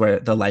 this is where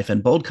the life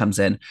in bold comes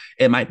in.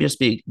 It might just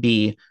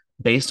be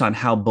based on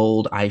how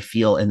bold I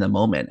feel in the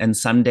moment. And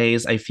some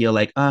days I feel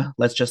like,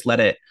 let's just let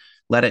it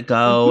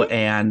go. Mm-hmm.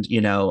 And,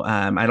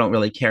 I don't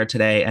really care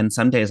today. And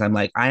some days I'm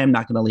like, I am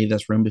not going to leave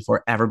this room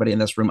before everybody in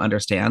this room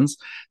understands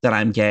that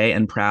I'm gay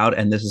and proud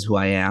and this is who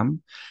I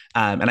am.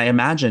 And I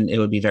imagine it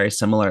would be very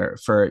similar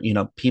for,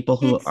 people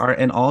who It's are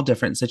in all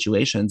different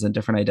situations and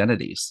different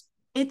identities.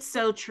 It's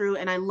so true,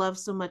 and I love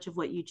so much of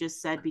what you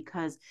just said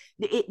because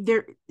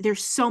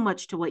there's so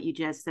much to what you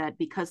just said.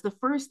 Because the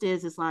first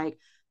is like,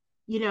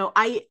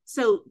 I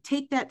so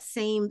take that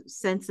same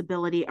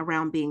sensibility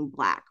around being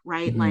Black,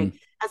 right? Mm-hmm. Like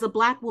as a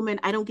Black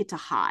woman, I don't get to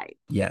hide,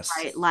 Yes.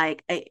 right?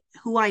 Like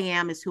who I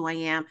am is who I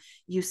am.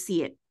 You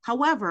see it.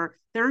 However,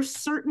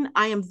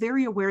 I am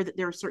very aware that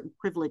there are certain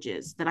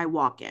privileges that I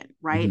walk in,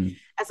 right? Mm-hmm.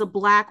 As a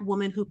Black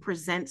woman who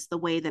presents the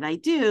way that I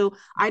do,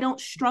 I don't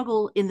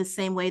struggle in the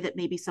same way that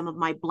maybe some of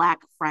my Black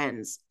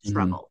friends Mm-hmm.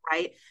 struggle,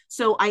 right?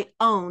 So I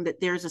own that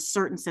there's a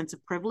certain sense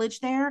of privilege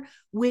there,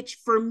 which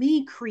for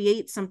me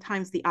creates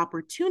sometimes the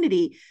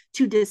opportunity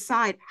to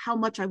decide how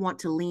much I want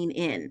to lean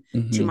in to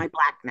Mm-hmm. my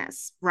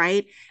Blackness,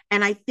 right?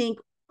 And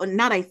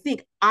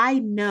I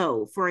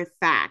know for a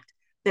fact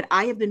that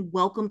I have been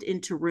welcomed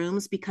into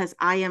rooms because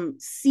I am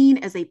seen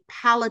as a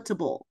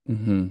palatable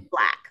Mm-hmm.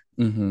 Black,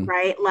 Mm-hmm.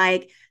 right?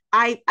 Like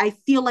I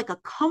feel like a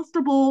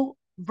comfortable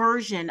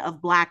version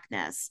of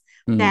Blackness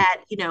that,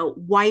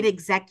 white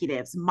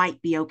executives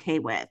might be okay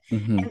with.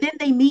 Mm-hmm. And then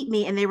they meet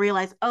me and they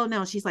realize, oh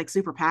no, she's like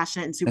super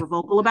passionate and super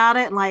vocal about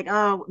it. And like,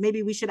 oh,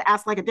 maybe we should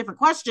ask like a different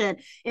question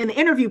in the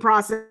interview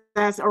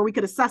process, or we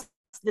could have sussed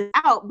this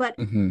out. But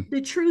Mm-hmm.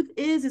 the truth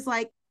is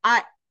like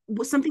I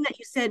something that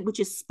you said, which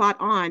is spot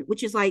on,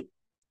 which is like,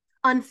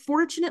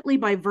 unfortunately,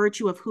 by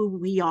virtue of who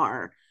we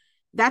are,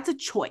 that's a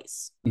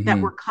choice that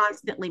Mm-hmm. we're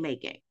constantly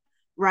making,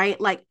 right?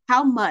 Like,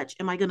 how much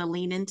am I going to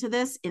lean into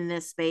this in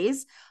this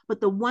space?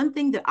 But the one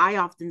thing that I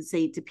often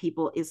say to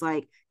people is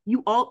like,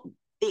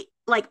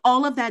 like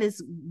all of that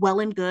is well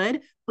and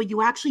good, but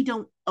you actually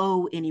don't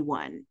owe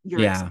anyone your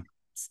Yeah.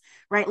 experience,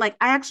 right? Like,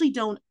 I actually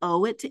don't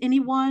owe it to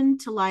anyone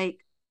to like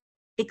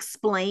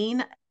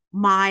explain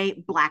my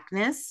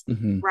Blackness,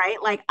 Mm-hmm.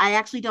 right? Like I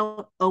actually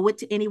don't owe it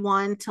to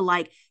anyone to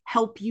like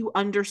help you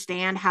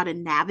understand how to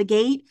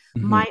navigate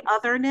Mm-hmm. my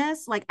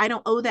otherness. Like I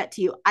don't owe that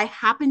to you. I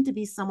happen to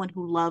be someone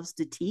who loves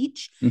to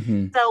teach.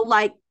 Mm-hmm. So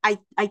like I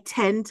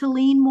tend to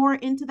lean more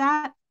into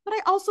that, but I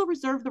also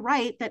reserve the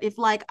right that if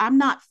like I'm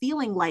not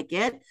feeling like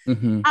it,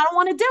 Mm-hmm. I don't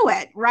want to do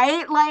it,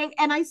 right? Like,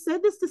 and I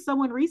said this to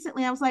someone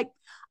recently. I was like,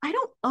 I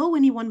don't owe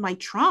anyone my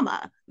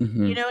trauma.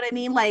 Mm-hmm. You know what I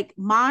mean? Like,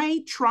 my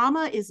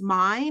trauma is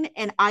mine,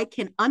 and I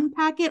can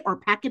unpack it or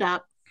pack it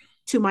up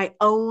to my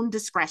own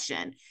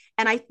discretion.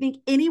 And I think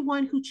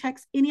anyone who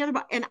checks any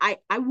other, and I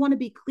want to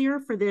be clear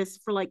for this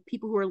for like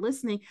people who are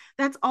listening.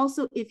 That's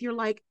also if you're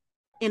like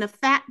in a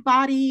fat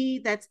body,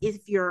 that's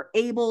if you're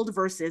abled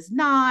versus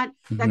not,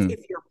 that's Mm-hmm. if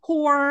you're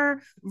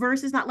poor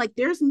versus not. Like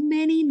there's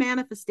many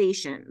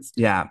manifestations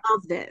Yeah.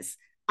 of this.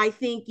 I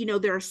think,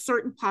 there are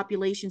certain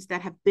populations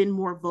that have been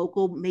more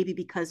vocal, maybe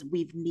because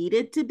we've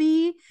needed to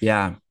be,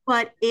 Yeah.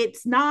 but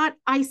it's not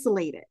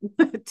isolated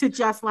to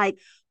just like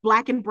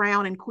Black and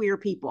brown and queer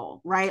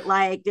people, right?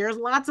 Like there's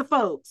lots of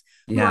folks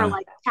who are Yeah.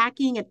 like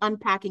packing and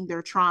unpacking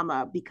their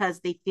trauma because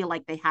they feel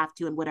like they have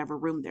to in whatever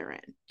room they're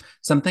in.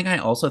 Something I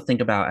also think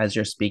about as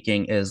you're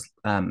speaking is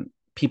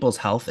people's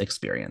health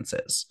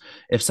experiences.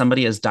 If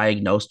somebody is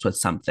diagnosed with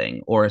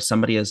something or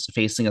somebody is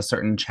facing a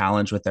certain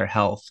challenge with their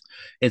health,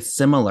 it's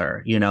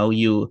similar. You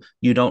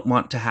don't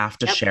want to have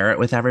to Yep. share it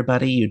with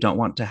everybody. You don't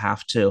want to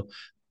have to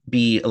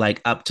be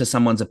like up to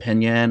someone's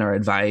opinion or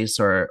advice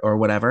or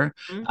whatever.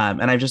 Mm-hmm.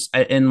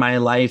 And in my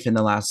life in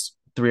the last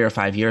 3 or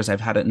 5 years,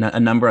 I've had a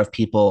number of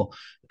people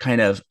kind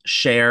of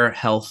share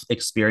health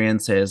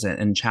experiences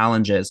and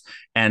challenges,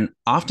 and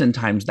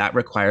oftentimes that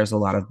requires a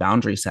lot of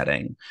boundary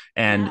setting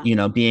and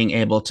Yeah. being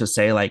able to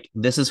say like,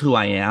 this is who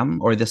I am,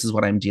 or this is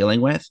what I'm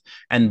dealing with,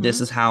 and this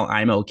Mm-hmm. is how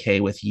I'm okay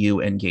with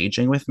you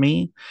engaging with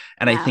me.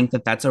 And I Yeah. think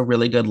that that's a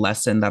really good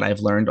lesson that I've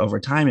learned over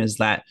time, is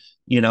that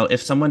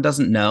if someone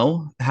doesn't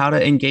know how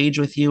to engage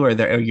with you,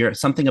 or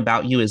something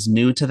about you is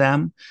new to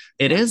them,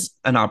 it Yep. is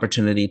an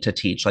opportunity to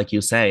teach, like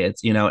you say.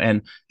 It's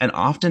and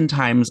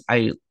oftentimes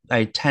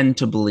I tend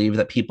to believe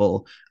that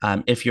people,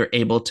 if you're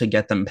able to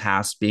get them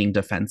past being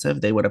defensive,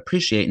 they would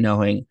appreciate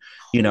knowing,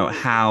 Totally.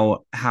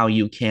 how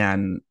you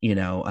can,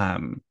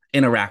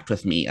 interact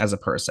with me as a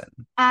person.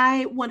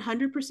 I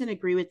 100%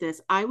 agree with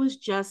this. I was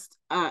just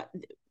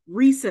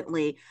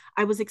recently,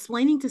 I was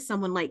explaining to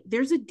someone like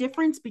there's a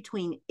difference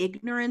between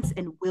ignorance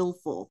and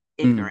willful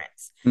Mm,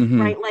 ignorance, mm-hmm.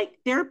 right? Like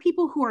there are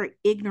people who are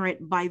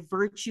ignorant by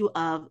virtue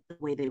of the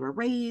way they were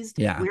raised,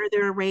 Yeah. where they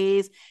were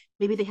raised.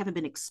 Maybe they haven't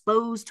been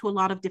exposed to a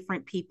lot of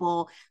different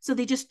people, so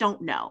they just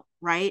don't know,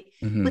 right?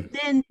 Mm-hmm. But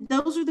then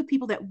those are the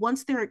people that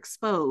once they're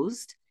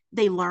exposed,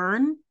 they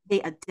learn,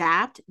 they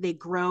adapt, they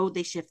grow,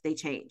 they shift, they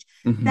change.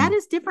 Mm-hmm. That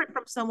is different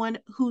from someone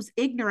who's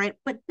ignorant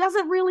but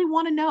doesn't really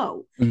want to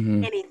know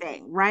Mm-hmm.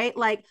 anything, right?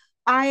 Like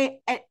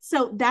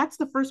so that's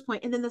the first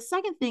point. And then the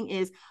second thing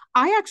is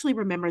I actually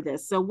remember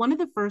this. So one of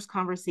the first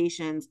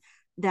conversations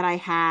that I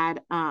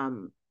had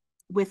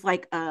with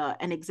like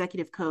an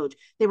executive coach,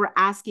 they were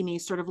asking me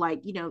sort of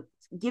like,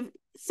 give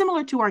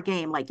similar to our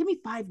game, like give me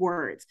 5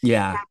 words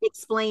Yeah. that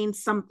explain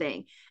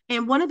something.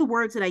 And one of the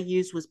words that I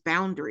used was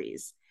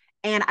boundaries.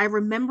 And I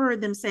remember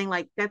them saying,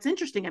 like, that's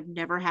interesting. I've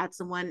never had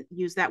someone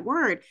use that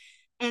word.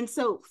 And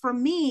so for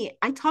me,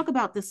 I talk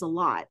about this a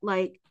lot.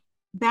 Like,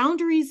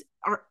 boundaries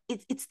are,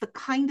 it's the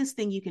kindest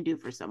thing you can do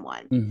for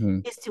someone Mm-hmm.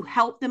 is to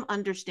help them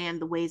understand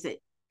the ways that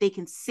they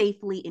can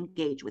safely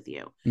engage with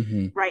you,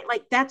 Mm-hmm. right?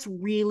 Like, that's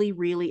really,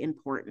 really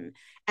important.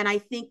 And I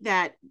think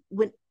that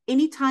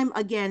anytime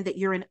again that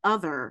you're an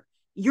other,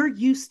 you're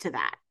used to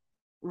that,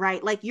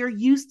 right? Like you're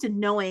used to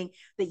knowing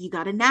that you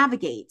got to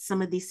navigate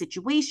some of these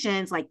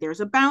situations. Like there's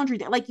a boundary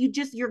that, like,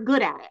 you're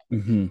good at it,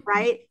 Mm-hmm.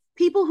 right?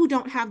 People who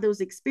don't have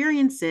those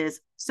experiences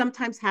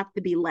sometimes have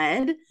to be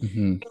led.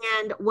 Mm-hmm.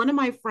 And one of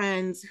my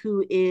friends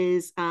who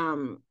is,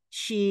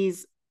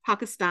 she's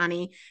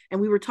Pakistani,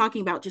 and we were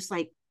talking about just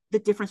like the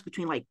difference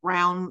between like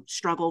brown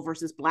struggle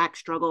versus black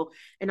struggle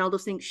and all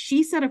those things.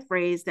 She said a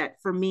phrase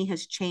that for me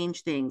has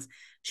changed things.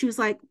 She was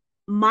like,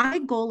 my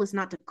goal is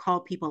not to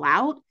call people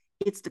out,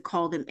 it's to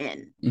call them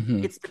in.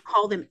 Mm-hmm. It's to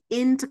call them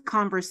into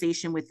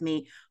conversation with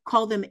me,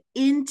 call them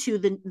into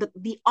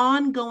the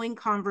ongoing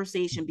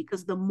conversation,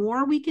 because the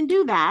more we can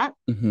do that,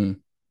 Mm-hmm.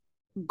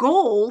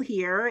 goal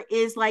here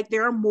is like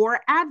there are more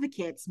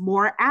advocates,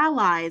 more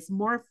allies,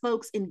 more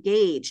folks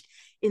engaged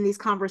in these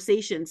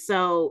conversations.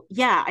 So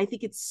yeah, I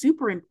think it's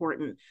super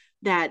important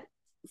that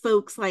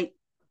folks like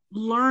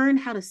learn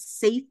how to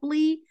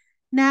safely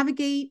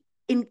navigate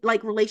in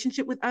like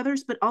relationship with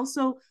others, but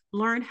also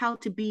learn how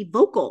to be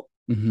vocal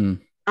Mm-hmm.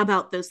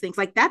 about those things.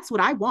 Like that's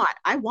what I want.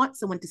 I want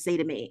someone to say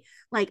to me,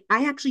 like,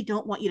 I actually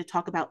don't want you to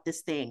talk about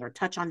this thing or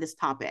touch on this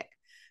topic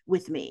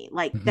with me.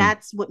 Like Mm-hmm.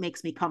 that's what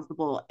makes me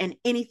comfortable. And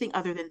anything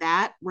other than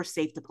that, we're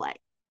safe to play.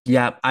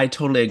 Yeah, I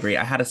totally agree.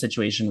 I had a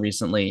situation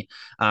recently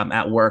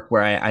at work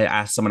where I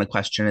asked someone a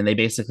question and they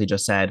basically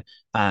just said,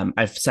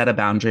 I've set a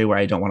boundary where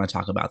I don't want to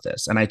talk about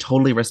this. And I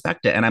totally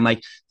respect it. And I'm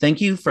like,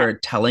 thank you Yep. for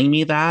telling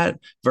me that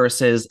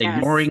versus Yes.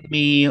 ignoring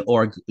me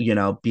or,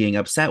 being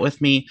upset with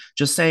me.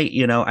 Just say,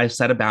 I've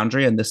set a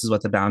boundary and this is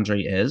what the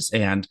boundary is.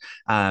 Yep.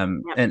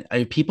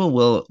 And people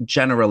will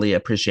generally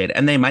appreciate it.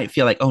 And they might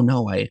feel like, oh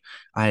no,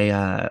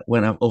 I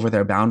went up over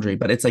their boundary,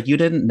 but it's like you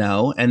didn't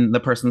know, and the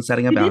person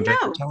setting a You didn't boundary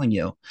for know. telling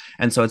you,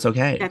 and so it's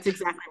okay. That's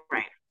exactly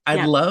right. I'd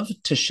Yep. love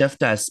to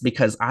shift us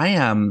because I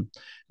am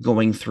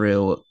going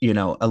through,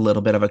 a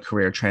little bit of a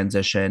career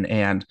transition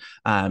and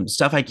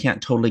stuff I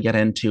can't totally get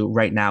into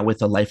right now with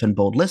the Life in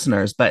Bold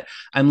listeners, but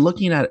I'm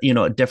looking at,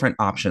 different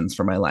options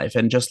for my life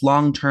and just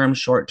long term,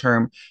 short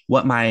term,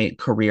 what my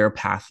career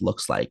path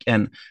looks like.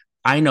 And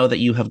I know that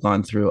you have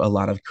gone through a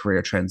lot of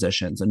career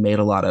transitions and made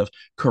a lot of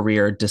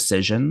career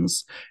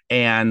decisions.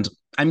 And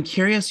I'm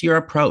curious your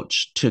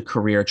approach to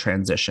career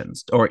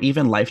transitions or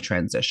even life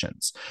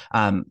transitions.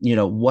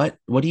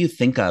 What do you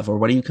think of or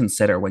what do you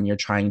consider when you're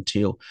trying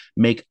to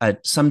make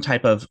some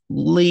type of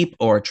leap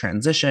or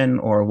transition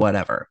or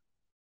whatever?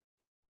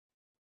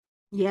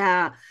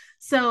 Yeah.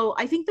 So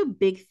I think the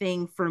big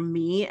thing for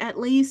me, at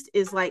least,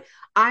 is like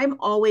I'm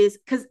always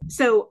because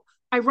so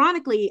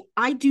ironically,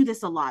 I do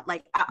this a lot.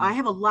 Like I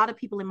have a lot of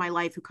people in my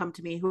life who come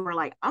to me who are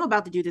like, I'm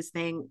about to do this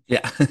thing.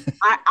 Yeah.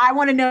 I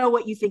want to know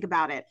what you think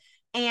about it.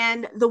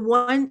 And the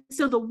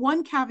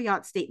one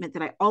caveat statement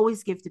that I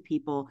always give to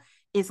people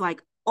is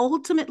like,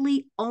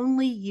 ultimately,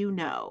 only you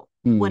know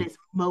what Mm, is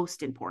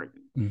most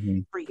important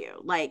mhm, for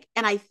you. Like,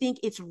 and I think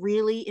it's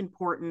really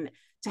important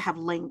to have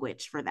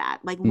language for that.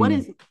 Like, what mm,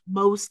 is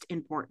most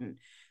important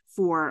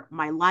for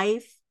my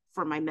life,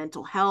 for my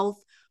mental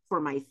health,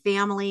 for my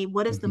family?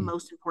 What is the mhm,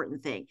 most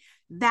important thing?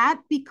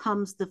 That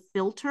becomes the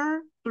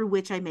filter through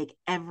which I make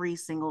every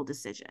single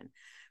decision,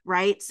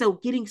 right? So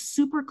getting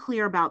super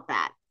clear about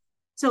that.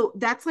 So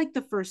that's like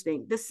the first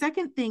thing. The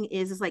second thing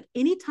is like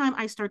anytime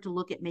I start to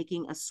look at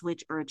making a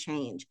switch or a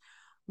change,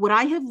 what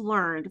I have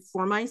learned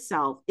for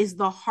myself is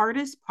the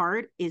hardest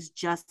part is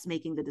just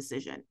making the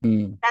decision.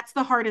 mm, That's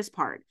the hardest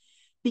part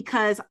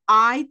because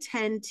I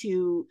tend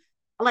to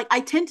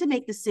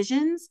make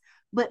decisions,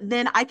 but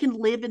then I can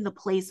live in the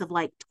place of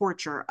like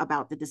torture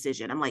about the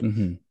decision. I'm like,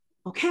 mhm,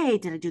 okay,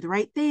 did I do the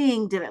right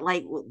thing? Did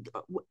I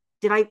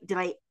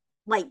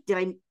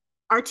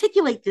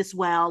articulate this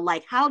well?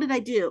 Like, how did I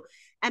do?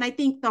 And I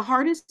think the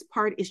hardest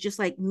part is just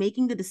like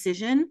making the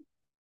decision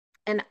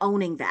and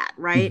owning that,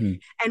 right? mhm,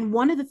 And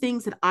one of the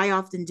things that I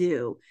often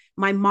do,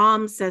 my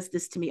mom says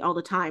this to me all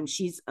the time.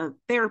 She's a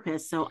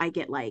therapist, so I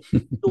get like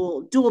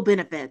dual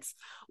benefits.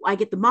 I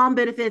get the mom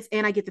benefits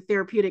and I get the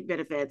therapeutic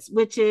benefits,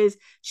 which is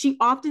she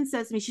often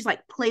says to me, she's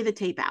like, play the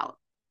tape out,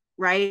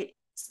 right?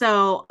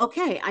 So,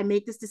 okay, I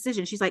make this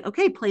decision. She's like,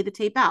 okay, play the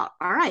tape out.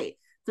 All right.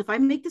 So if I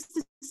make this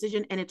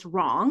decision and it's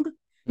wrong,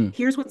 mm,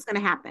 here's what's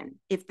going to happen.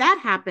 If that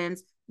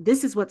happens,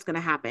 this is what's going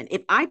to happen.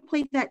 If I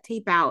play that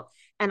tape out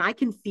and I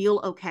can feel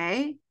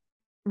okay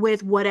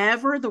with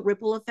whatever the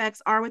ripple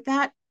effects are with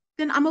that,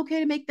 then I'm okay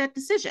to make that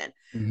decision.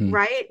 mhm,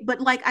 Right.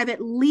 But like I've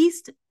at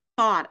least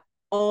thought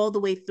all the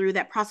way through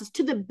that process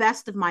to the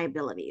best of my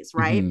abilities.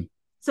 Right. mhm,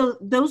 So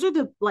those are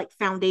the like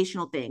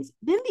foundational things.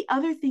 Then the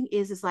other thing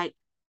is like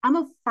I'm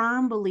a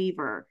firm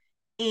believer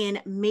in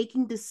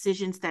making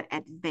decisions that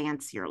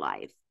advance your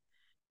life,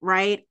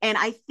 right? And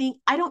I think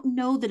I don't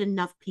know that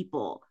enough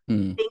people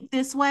mm, think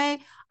this way.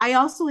 I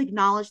also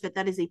acknowledge that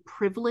that is a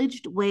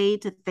privileged way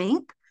to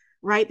think,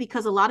 right?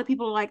 Because a lot of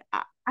people are like,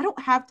 I don't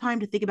have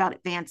time to think about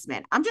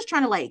advancement. I'm just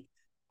trying to like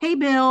pay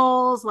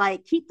bills,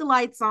 like keep the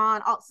lights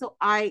on. So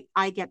I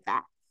get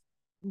that.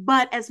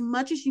 But as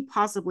much as you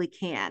possibly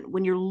can,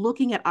 when you're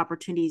looking at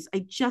opportunities,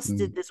 I just mm,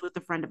 did this with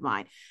a friend of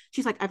mine.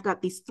 She's like, I've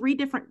got these three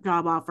different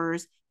job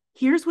offers.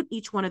 Here's what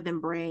each one of them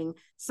bring.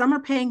 Some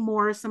are paying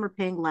more, some are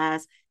paying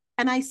less.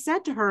 And I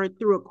said to her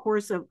through a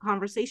course of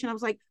conversation, I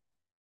was like,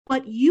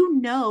 but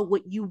you know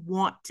what you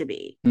want to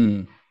be.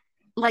 Mm.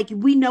 Like,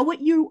 we know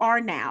what you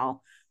are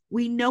now.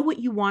 We know what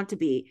you want to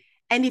be.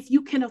 And if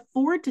you can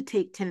afford to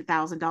take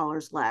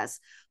 $10,000 less,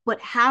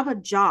 but have a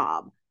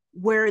job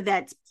where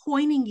that's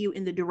pointing you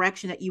in the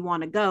direction that you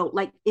want to go,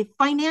 like if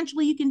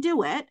financially you can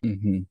do it,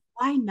 Mm-hmm.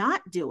 why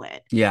not do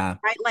it? Yeah.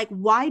 Right? Like,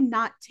 why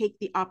not take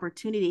the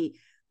opportunity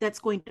that's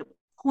going to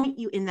point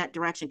you in that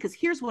direction? Because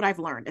here's what I've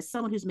learned as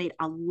someone who's made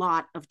a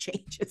lot of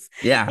changes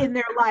Yeah. in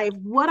their life.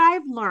 What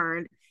I've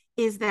learned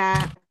is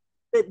that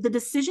the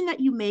decision that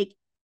you make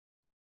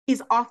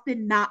is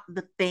often not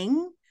the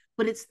thing,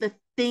 but it's the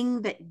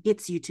thing that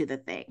gets you to the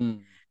thing. Mm.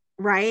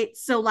 Right.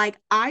 So, like,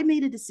 I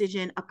made a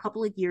decision a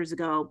couple of years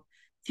ago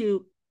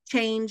to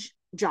change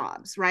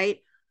jobs. Right.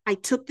 I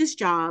took this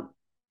job.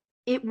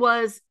 It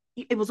was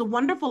a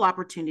wonderful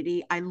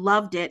opportunity. I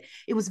loved it.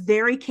 It was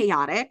very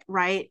chaotic,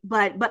 right?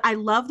 But I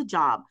love the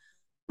job.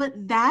 But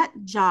that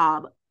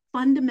job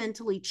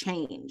fundamentally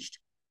changed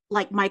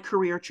like my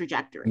career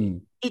trajectory.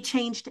 Mm. It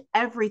changed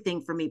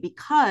everything for me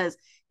because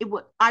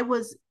I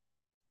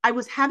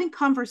was having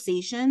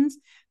conversations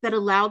that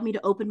allowed me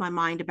to open my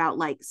mind about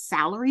like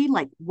salary,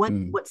 like what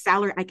Mm. what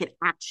salary I could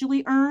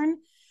actually earn.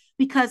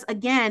 Because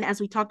again, as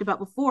we talked about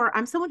before,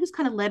 I'm someone who's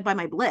kind of led by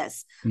my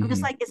bliss. I'm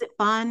just Mm-hmm. like, is it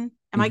fun?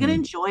 Am I going to Mm-hmm.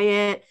 enjoy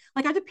it?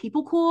 Like, are the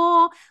people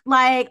cool?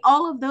 Like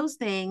all of those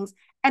things.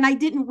 And I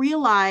didn't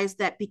realize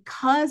that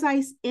because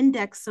I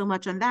index so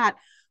much on that,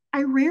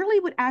 I rarely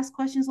would ask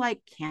questions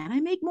like, can I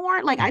make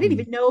more? Like, I didn't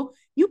Mm-hmm. even know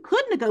you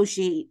could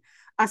negotiate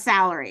a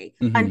salary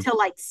Mm-hmm. until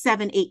like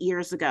 7, 8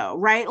 years ago,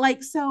 right?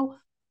 Like, so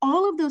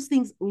all of those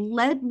things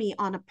led me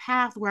on a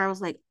path where I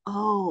was like,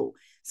 oh,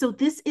 so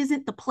this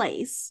isn't the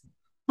place,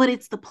 but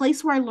it's the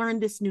place where I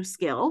learned this new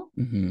skill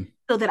Mm-hmm.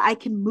 so that I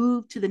can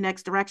move to the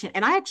next direction.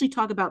 And I actually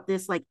talk about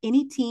this like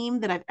any team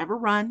that I've ever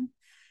run,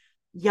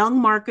 young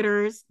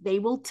marketers, they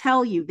will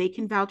tell you, they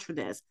can vouch for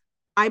this.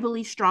 I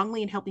believe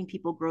strongly in helping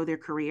people grow their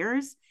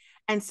careers.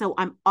 And so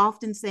I'm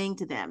often saying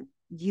to them,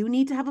 you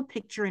need to have a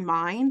picture in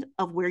mind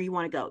of where you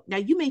want to go. Now,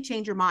 you may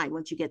change your mind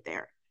once you get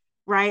there,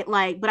 right?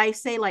 Like, but I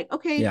say, like,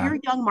 okay, if Yeah. you're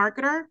a young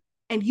marketer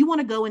and you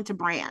want to go into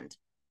brand,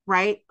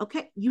 right?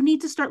 Okay, you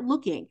need to start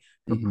looking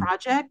for Mm-hmm.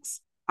 projects,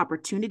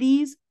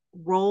 opportunities,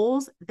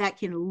 roles that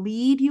can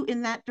lead you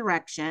in that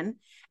direction.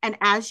 And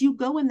as you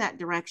go in that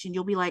direction,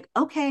 you'll be like,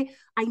 okay,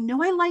 I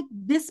know I like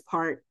this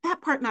part,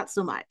 that part, not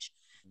so much.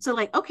 So,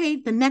 like, okay,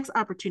 the next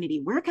opportunity,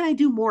 where can I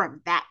do more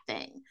of that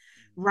thing?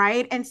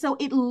 Right. And so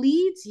it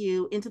leads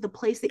you into the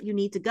place that you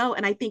need to go.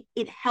 And I think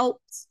it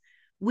helps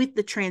with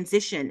the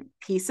transition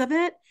piece of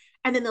it.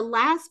 And then the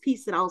last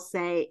piece that I'll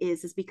say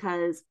is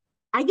because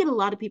I get a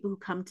lot of people who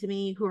come to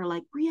me who are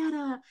like,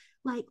 Brianna,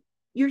 like,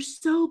 you're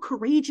so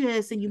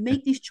courageous and you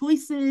make these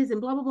choices and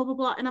blah, blah, blah, blah,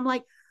 blah. And I'm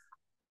like,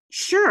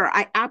 sure,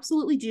 I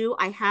absolutely do.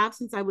 I have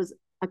since I was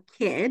a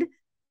kid,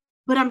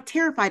 but I'm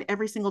terrified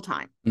every single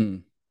time.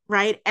 Mm.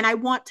 Right. And I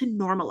want to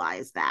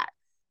normalize that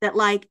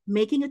like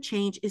making a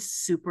change is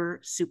super,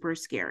 super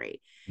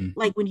scary. Mm.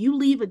 Like when you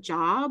leave a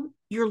job,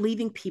 you're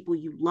leaving people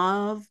you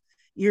love,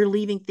 you're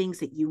leaving things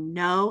that you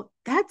know.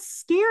 That's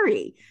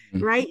scary.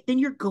 Mm. Right. Then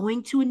you're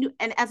going to a new,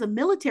 and as a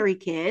military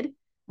kid,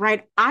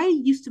 right, I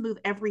used to move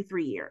every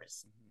 3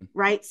 years.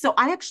 Right. So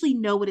I actually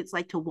know what it's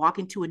like to walk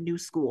into a new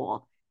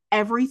school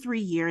every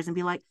 3 years and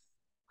be like,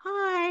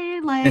 hi,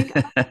 like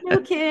new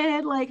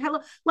kid, like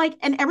hello, like,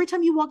 and every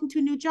time you walk into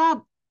a new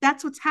job,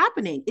 that's what's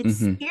happening. It's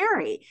Mm-hmm.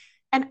 scary.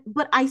 And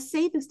but I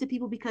say this to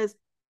people because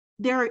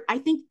I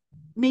think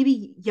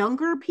maybe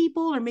younger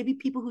people or maybe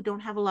people who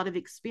don't have a lot of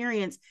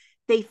experience,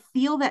 they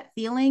feel that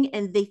feeling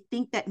and they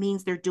think that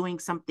means they're doing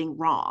something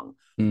wrong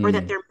or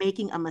that Mm. they're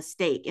making a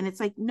mistake. And it's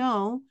like,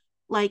 no,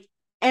 like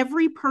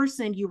every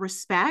person you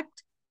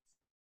respect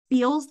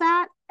feels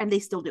that and they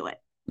still do it.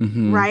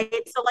 Mm-hmm.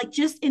 Right. So, like,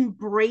 just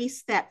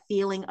embrace that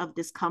feeling of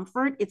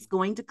discomfort. It's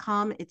going to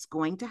come, it's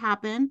going to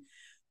happen.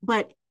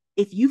 But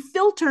if you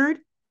filtered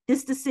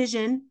this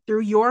decision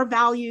through your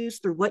values,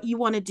 through what you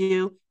want to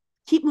do,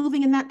 keep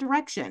moving in that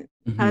direction.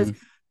 Because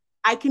Mm-hmm.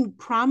 I can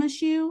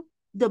promise you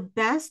the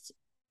best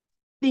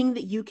thing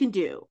that you can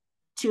do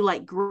to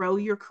like grow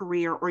your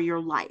career or your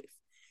life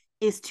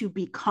is to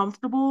be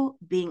comfortable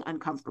being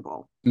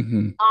uncomfortable.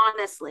 Mm-hmm.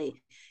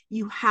 Honestly,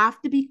 you have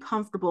to be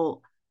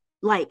comfortable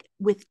like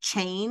with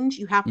change.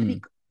 You have to be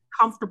Mm.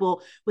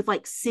 comfortable with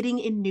like sitting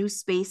in new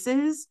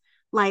spaces.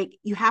 Like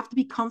you have to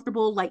be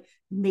comfortable like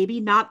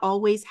maybe not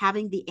always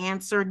having the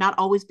answer, not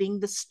always being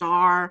the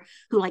star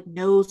who like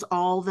knows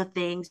all the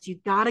things. You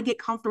got to get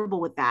comfortable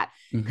with that,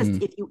 because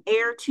Mm-hmm. if you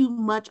err too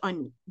much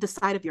on the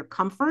side of your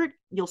comfort,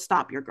 you'll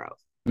stop your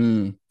growth.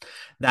 Mm.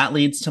 That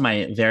leads to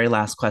my very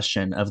last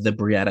question of the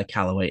Brietta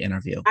Calloway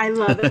interview. I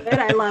love it.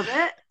 I love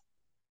it.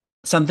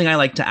 Something I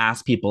like to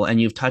ask people,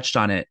 and you've touched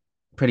on it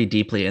pretty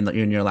deeply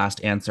in your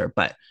last answer,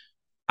 but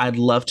I'd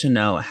love to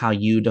know how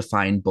you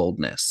define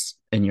boldness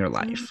in your Mm.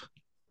 life.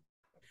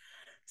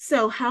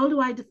 So, how do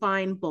I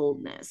define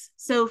boldness?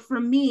 So, for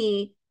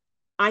me,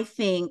 I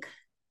think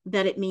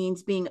that it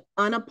means being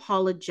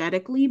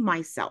unapologetically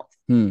myself,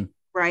 Hmm.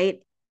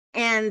 right?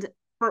 And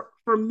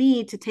for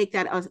me to take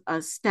that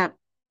a step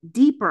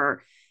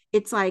deeper,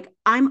 it's like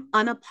I'm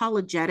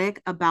unapologetic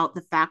about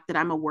the fact that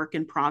I'm a work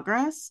in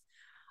progress.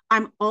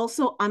 I'm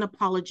also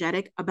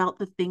unapologetic about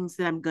the things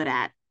that I'm good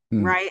at.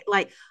 Mm. Right.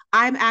 Like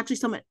I'm actually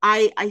someone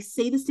I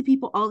say this to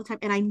people all the time,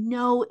 and I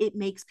know it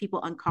makes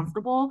people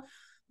uncomfortable,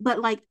 but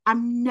like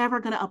I'm never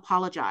gonna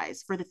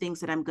apologize for the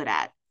things that I'm good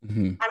at.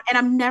 Mm-hmm. And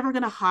I'm never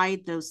going to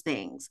hide those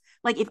things.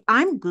 Like if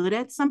I'm good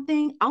at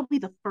something, I'll be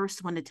the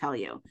first one to tell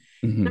you.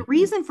 Mm-hmm. The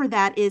reason for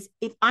that is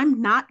if I'm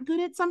not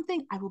good at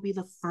something, I will be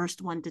the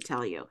first one to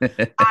tell you.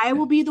 I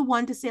will be the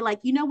one to say,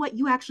 like, you know what,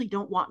 you actually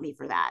don't want me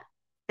for that.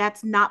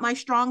 That's not my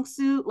strong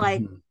suit.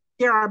 Like, Mm-hmm.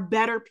 there are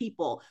better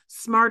people,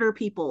 smarter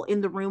people in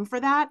the room for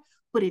that.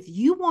 But if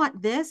you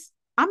want this,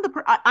 I'm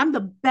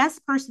the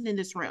best person in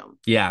this room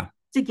Yeah.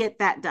 to get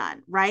that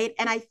done, right?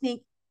 And I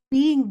think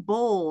being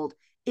bold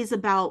is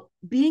about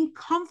being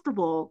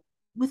comfortable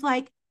with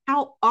like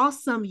how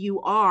awesome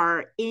you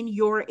are in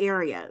your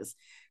areas,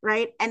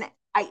 right? And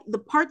the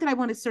part that I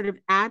want to sort of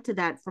add to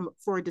that from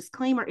for a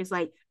disclaimer is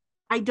like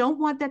I don't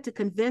want that to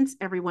convince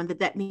everyone that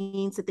that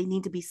means that they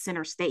need to be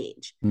center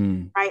stage,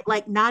 Mm. right?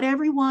 Like not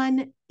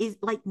everyone is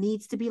like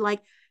needs to be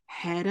like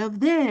head of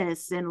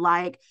this and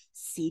like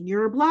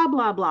senior blah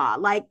blah blah.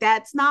 Like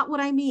that's not what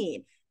I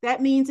mean.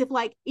 That means if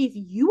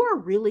you are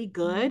really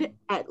good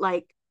at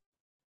like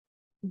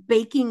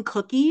baking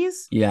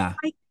cookies, Yeah.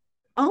 like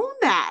own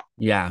that.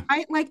 Yeah.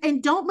 Right? Like,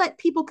 and don't let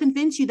people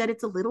convince you that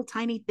it's a little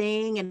tiny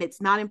thing and it's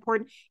not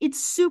important.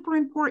 It's super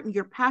important.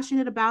 You're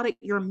passionate about it.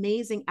 You're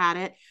amazing at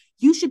it.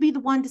 You should be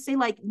the one to say,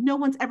 like, no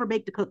one's ever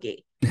baked a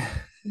cookie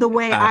the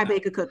way Uh, I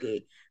bake a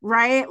cookie.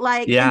 Right.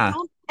 Like, yeah.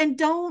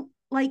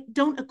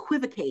 don't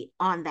equivocate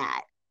on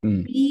that.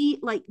 Mm.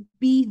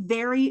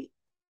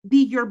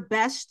 Be your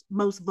best,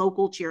 most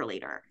vocal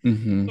cheerleader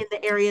Mm-hmm. in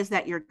the areas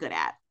that you're good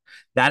at.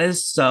 That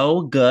is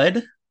so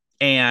good.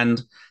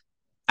 And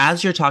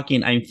as you're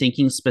talking, I'm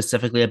thinking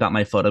specifically about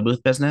my photo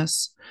booth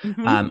business,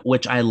 Mm-hmm.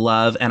 which I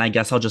love. And I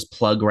guess I'll just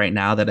plug right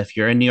now that if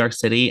you're in New York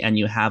City and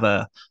you have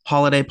a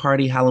holiday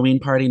party, Halloween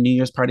party, New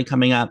Year's party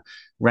coming up,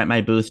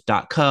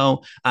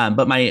 rentmybooth.co.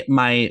 But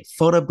my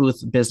photo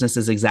booth business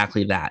is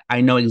exactly that.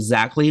 I know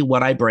exactly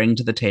what I bring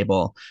to the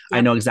table. I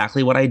Yep. know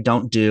exactly what I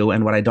don't do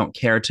and what I don't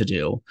care to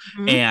do.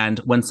 Mm-hmm. And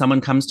when someone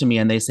comes to me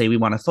and they say, we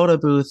want a photo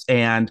booth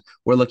and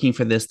we're looking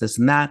for this, this,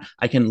 and that,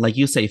 I can, like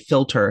you say,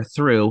 filter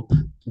through,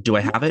 do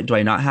I have it? Do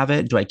I not have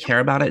it? Do I care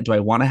about it? Do I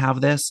want to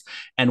have this?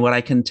 And what I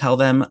can tell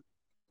them,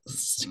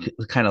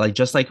 kind of like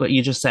just like what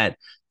you just said,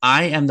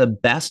 I am the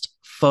best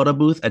photo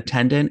booth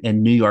attendant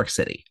in New York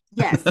City.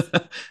 Yes, I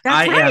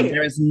that's am. right.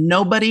 There is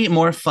nobody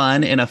more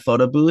fun in a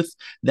photo booth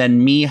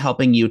than me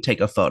helping you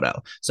take a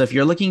photo. So if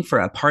you're looking for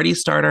a party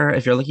starter,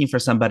 if you're looking for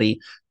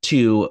somebody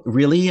to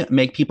really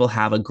make people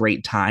have a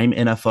great time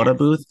in a photo Yes.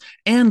 booth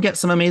and get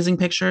some amazing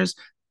pictures,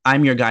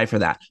 I'm your guy for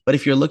that. But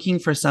if you're looking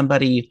for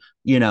somebody,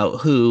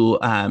 who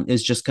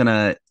is just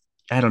gonna,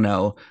 I don't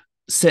know,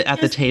 sit at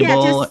the Just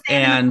table stand in the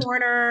and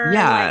corner, like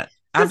yeah,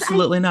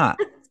 absolutely not.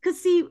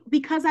 because see,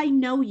 because I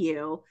know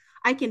you,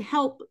 I can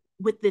help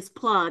with this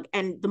plug,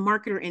 and the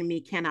marketer in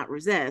me cannot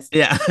resist,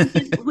 Yeah.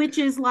 which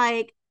is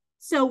like,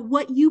 so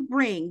what you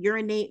bring, your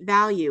innate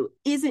value,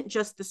 isn't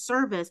just the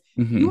service.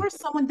 You Hmm. are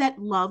someone that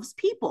loves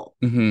people.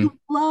 Hmm. You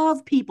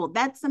love people.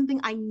 That's something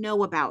I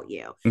know about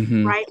you,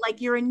 Hmm. right?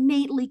 Like you're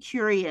innately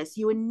curious.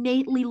 You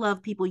innately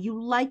love people. You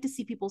like to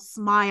see people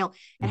smile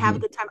and have a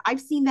Hmm. good time. I've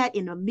seen that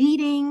in a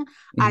meeting.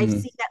 I've Hmm.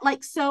 seen that.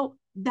 Like, so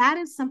that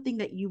is something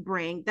that you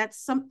bring.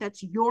 That's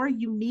your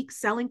unique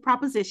selling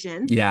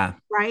proposition, Yeah.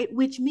 right?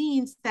 Which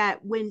means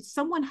that when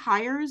someone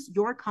hires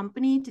your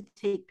company to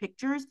take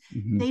pictures,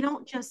 Hmm. they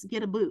don't just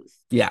get a booth.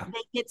 Yeah.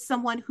 They get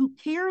someone who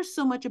cares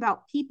so much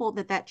about people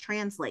that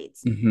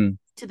translates Hmm.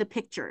 to the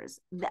pictures,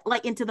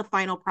 like into the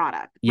final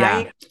product, Yeah.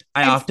 right?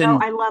 I And so often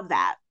I love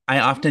that. I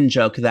often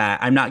joke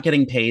that I'm not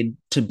getting paid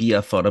to be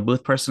a photo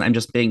booth person. I'm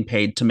just being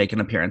paid to make an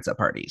appearance at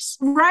parties.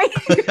 Right.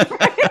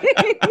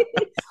 Right.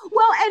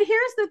 Well, and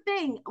here's the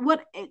thing.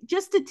 What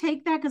just to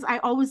take that because I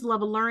always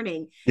love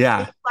learning.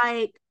 Yeah. It's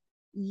like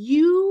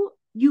you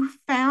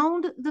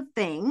found the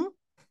thing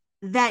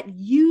that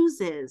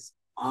uses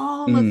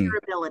all of Mm. your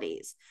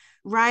abilities,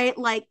 right?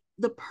 Like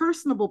the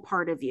personable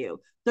part of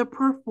you, the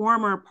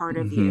performer part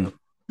of Hmm. you,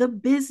 the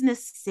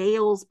business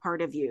sales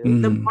part of you,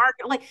 the Mm.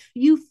 market, like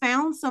you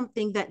found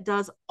something that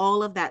does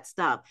all of that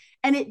stuff.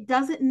 And it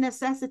doesn't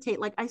necessitate,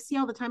 like I see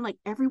all the time, like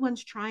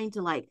everyone's trying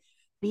to like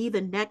be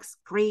the next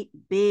great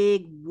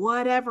big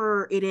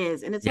whatever it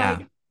is. And it's Yeah.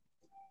 like,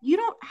 you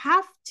don't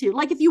have to.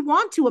 Like, if you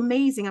want to,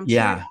 amazing. I'm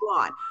cheering Yeah. you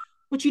on,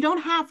 but you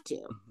don't have to,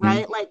 Hmm.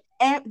 right? Like,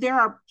 there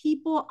are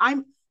people.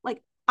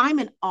 I'm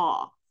in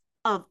awe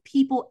of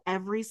people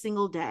every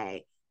single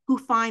day who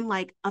find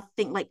like a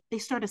thing, like they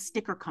start a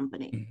sticker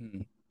company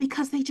Hmm.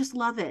 because they just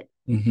love it.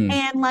 Hmm.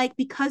 And like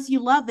because you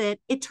love it,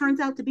 it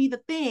turns out to be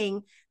the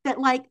thing that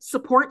like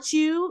supports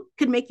you,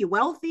 could make you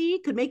wealthy,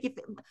 could make you,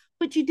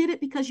 but you did it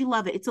because you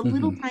love it. It's a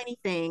little Hmm. tiny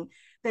thing,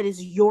 that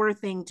is your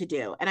thing to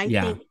do. And I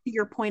Yeah. think to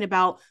your point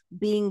about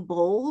being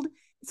bold,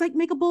 it's like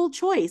make a bold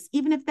choice,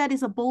 even if that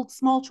is a bold,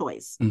 small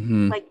choice.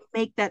 Hmm. Like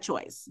make that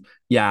choice.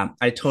 Yeah,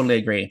 I totally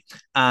agree.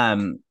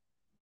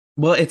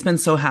 Well, it's been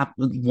so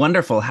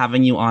wonderful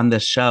having you on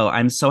this show.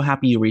 I'm so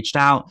happy you reached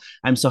out.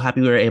 I'm so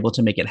happy we were able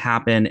to make it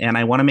happen. And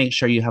I want to make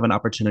sure you have an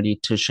opportunity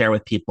to share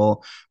with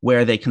people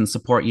where they can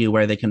support you,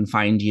 where they can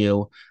find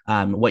you,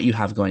 what you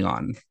have going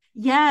on.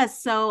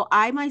 Yes. So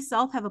I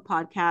myself have a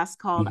podcast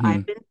called Hmm.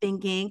 I've Been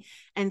Thinking.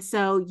 And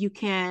so you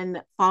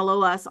can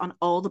follow us on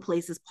all the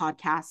places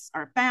podcasts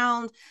are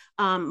found.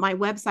 My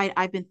website,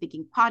 I've Been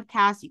Thinking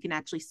Podcast. You can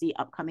actually see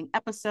upcoming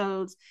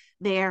episodes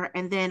there.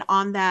 And then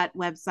on that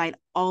website,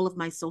 all of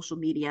my social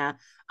media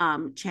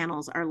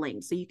channels are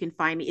linked. So you can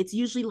find me. It's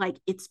usually like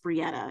It's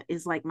Brietta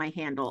is like my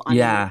handle on any.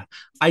 Yeah.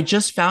 I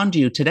just found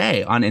you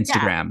today on Yeah.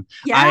 Instagram.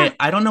 Yeah.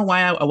 I don't know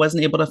why I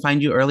wasn't able to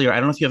find you earlier. I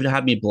don't know if you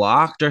had me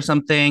blocked or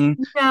something.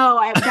 No,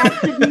 that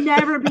should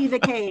never be the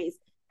case.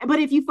 But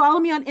if you follow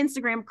me on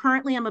Instagram,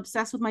 currently I'm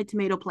obsessed with my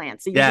tomato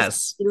plants. So you're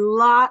just Yes.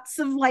 lots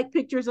of like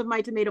pictures of my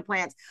tomato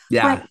plants.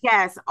 Yeah. But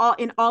yes, all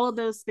in all of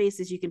those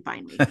spaces you can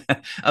find me.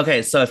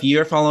 Okay, so if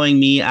you're following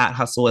me at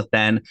Hustle with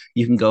Ben,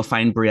 you can go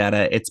find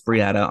Brietta. It's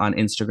Brietta on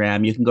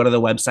Instagram. You can go to the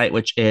website,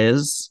 which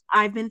is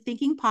I've Been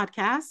Thinking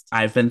Podcast.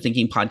 I've been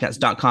thinking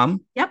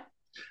podcast.com. Yep.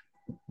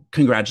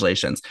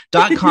 Congratulations.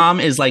 .com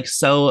is like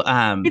so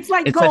It's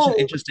like it's such an gold.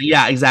 interesting,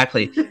 yeah,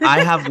 exactly.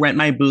 I have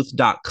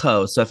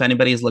rentmybooth.co. So if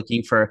anybody's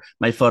looking for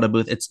my photo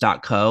booth, it's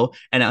 .co.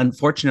 And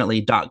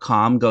unfortunately,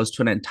 .com goes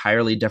to an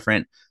entirely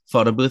different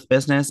photo booth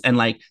business. And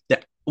like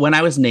when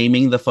I was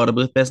naming the photo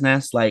booth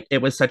business, like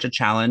it was such a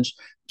challenge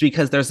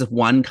because there's this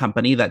one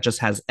company that just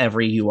has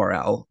every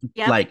URL,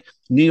 Yep. like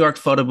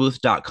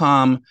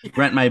newyorkphotobooth.com,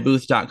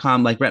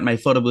 rentmybooth.com, like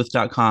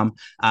rentmyphotobooth.com.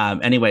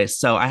 Anyway,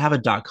 so I have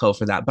a .co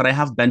for that, but I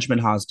have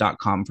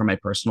benjaminhaws.com for my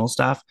personal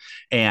stuff.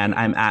 And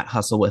I'm at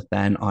Hustle with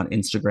Ben on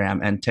Instagram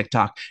and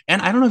TikTok.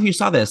 And I don't know if you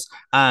saw this,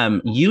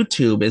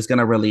 YouTube is going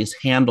to release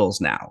handles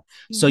now.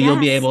 So you'll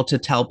be Yes. able to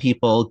tell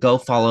people, go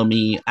follow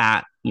me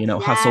at,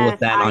 Hustle with Yes,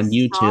 Ben I on saw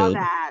YouTube.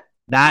 that.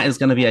 That is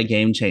going to be a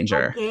game A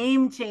changer.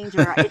 game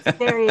changer. It's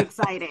very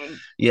exciting.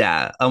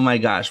 Yeah. Oh my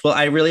gosh. Well,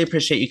 I really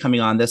appreciate you coming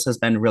on. This has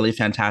been really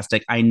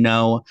fantastic. I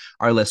know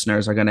our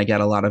listeners are going to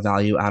get a lot of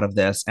value out of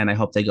this, and I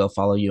hope they go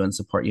follow you and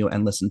support you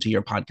and listen to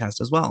your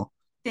podcast as well.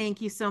 Thank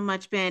you so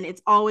much, Ben.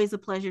 It's always a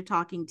pleasure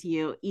talking to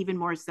you, even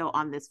more so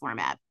on this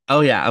format.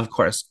 Oh, yeah, of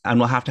course. And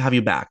we'll have to have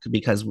you back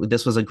because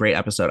this was a great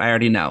episode. I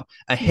already know.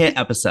 A hit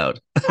episode.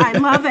 I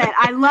love it.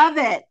 I love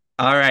it.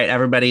 All right,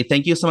 everybody.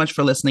 Thank you so much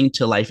for listening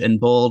to Life in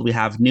Bold. We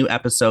have new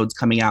episodes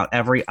coming out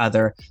every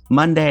other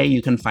Monday.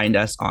 You can find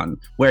us on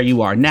where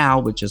you are now,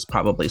 which is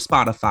probably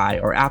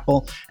Spotify or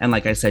Apple. And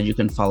like I said, you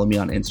can follow me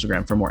on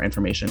Instagram for more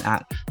information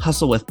at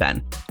Hustle with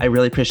Ben. I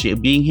really appreciate you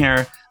being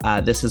here.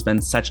 This has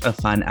been such a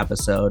fun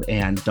episode.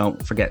 And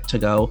don't forget to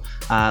go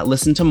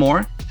listen to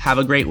more. Have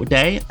a great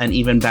day, an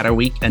even better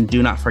week. And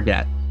do not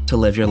forget to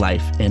live your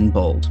life in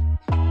bold.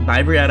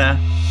 Bye, Brietta.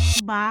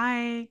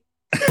 Bye.